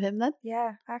in touch with him then.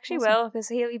 Yeah, I actually will, because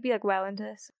he'd be like well into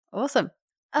this. Awesome.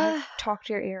 I've talked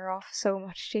your ear off so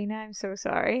much, Gina. I'm so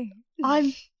sorry.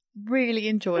 I'm really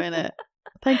enjoying it.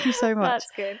 Thank you so much.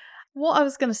 That's good. What I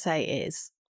was going to say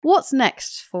is, what's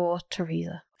next for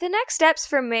Teresa? The next steps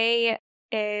for me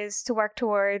is to work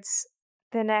towards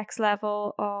the next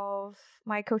level of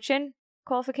my coaching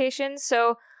qualifications.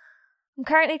 So I'm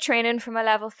currently training for my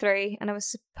level 3, and I was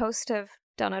supposed to have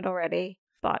done it already,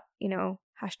 but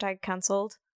 #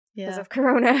 cancelled because of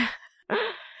Corona.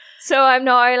 So I'm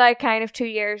now like kind of 2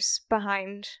 years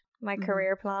behind my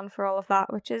career plan for all of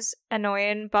that, which is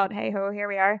annoying, but hey ho, here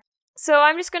we are. So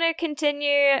I'm just going to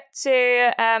continue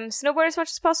to snowboard as much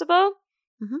as possible,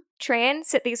 train,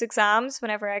 sit these exams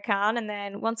whenever I can, and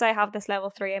then once I have this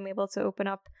level 3, I'm able to open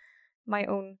up my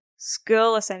own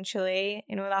school, essentially.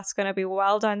 That's going to be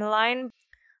well down the line.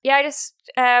 Yeah, I just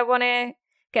want to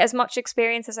get as much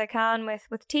experience as I can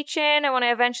with teaching. I want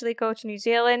to eventually go to New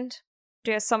Zealand,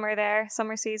 do a summer there,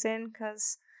 summer season,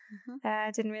 because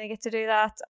I didn't really get to do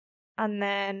that. And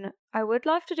then I would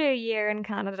love to do a year in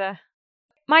Canada.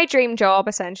 My dream job,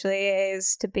 essentially,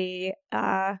 is to be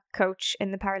a coach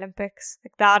in the Paralympics.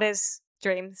 Like, that is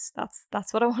dreams.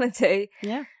 That's what I want to do.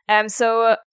 Yeah.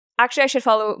 So actually, I should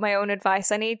follow my own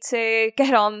advice. I need to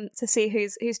get on to see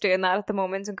who's doing that at the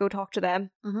moment and go talk to them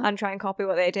and try and copy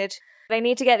what they did. But I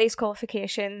need to get these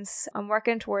qualifications. I'm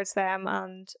working towards them,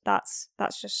 and that's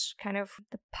just kind of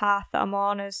the path that I'm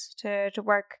on, is to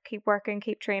work, keep working,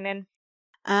 keep training.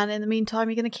 And in the meantime,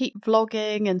 you're going to keep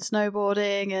vlogging and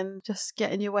snowboarding and just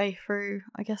getting your way through,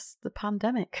 I guess, the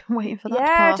pandemic, waiting for that to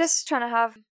pass. Yeah, just trying to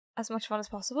have as much fun as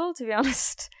possible, to be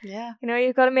honest. Yeah.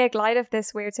 You've got to make light of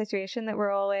this weird situation that we're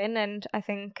all in. And I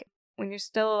think when you're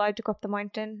still allowed to go up the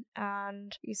mountain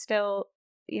and you still,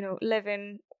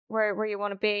 living where you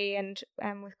want to be and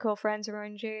with cool friends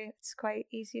around you, it's quite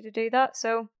easy to do that.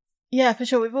 So Yeah, for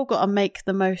sure. We've all got to make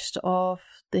the most of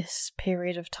this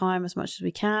period of time as much as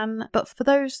we can. But for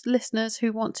those listeners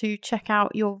who want to check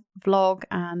out your vlog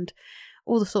and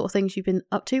all the sort of things you've been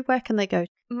up to, where can they go?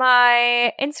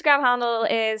 My Instagram handle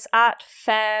is at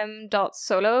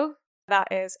femme.solo. That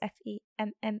is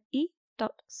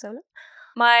FEMME.solo.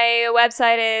 My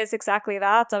website is exactly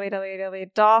that,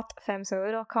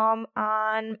 www.femsolo.com,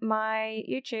 and my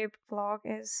YouTube vlog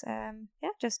is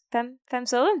just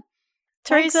femsolo.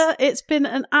 Teresa, it's been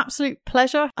an absolute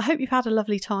pleasure. I hope you've had a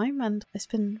lovely time, and it's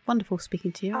been wonderful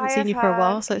speaking to you. I haven't seen you for a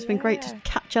while, so it's been great to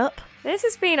catch up. This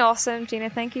has been awesome,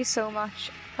 Gina. Thank you so much.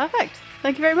 Perfect.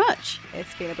 Thank you very much.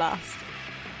 It's been a blast.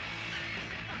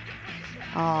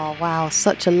 Oh, wow.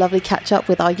 Such a lovely catch up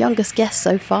with our youngest guest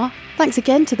so far. Thanks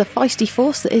again to the feisty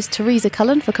force that is Teresa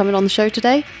Cullen for coming on the show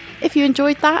today. If you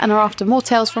enjoyed that and are after more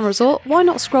tales from resort, why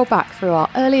not scroll back through our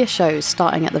earlier shows,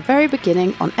 starting at the very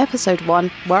beginning on episode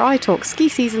 1, where I talk ski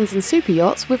seasons and super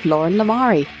yachts with Lauren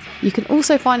Lamari. You can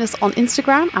also find us on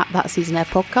Instagram at That Season Air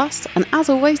Podcast, and as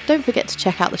always, don't forget to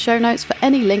check out the show notes for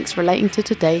any links relating to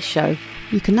today's show.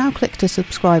 You can now click to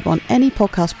subscribe on any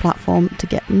podcast platform to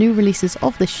get new releases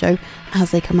of this show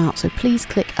as they come out, so please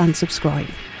click and subscribe.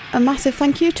 A massive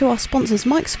thank you to our sponsors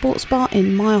Mike's Sports Bar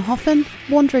in Meyerhofen,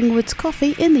 Wandering Woods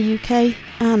Coffee in the UK,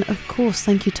 and of course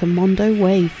thank you to Mondo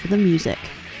Wave for the music.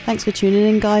 Thanks for tuning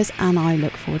in, guys, and I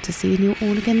look forward to seeing you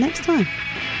all again next time.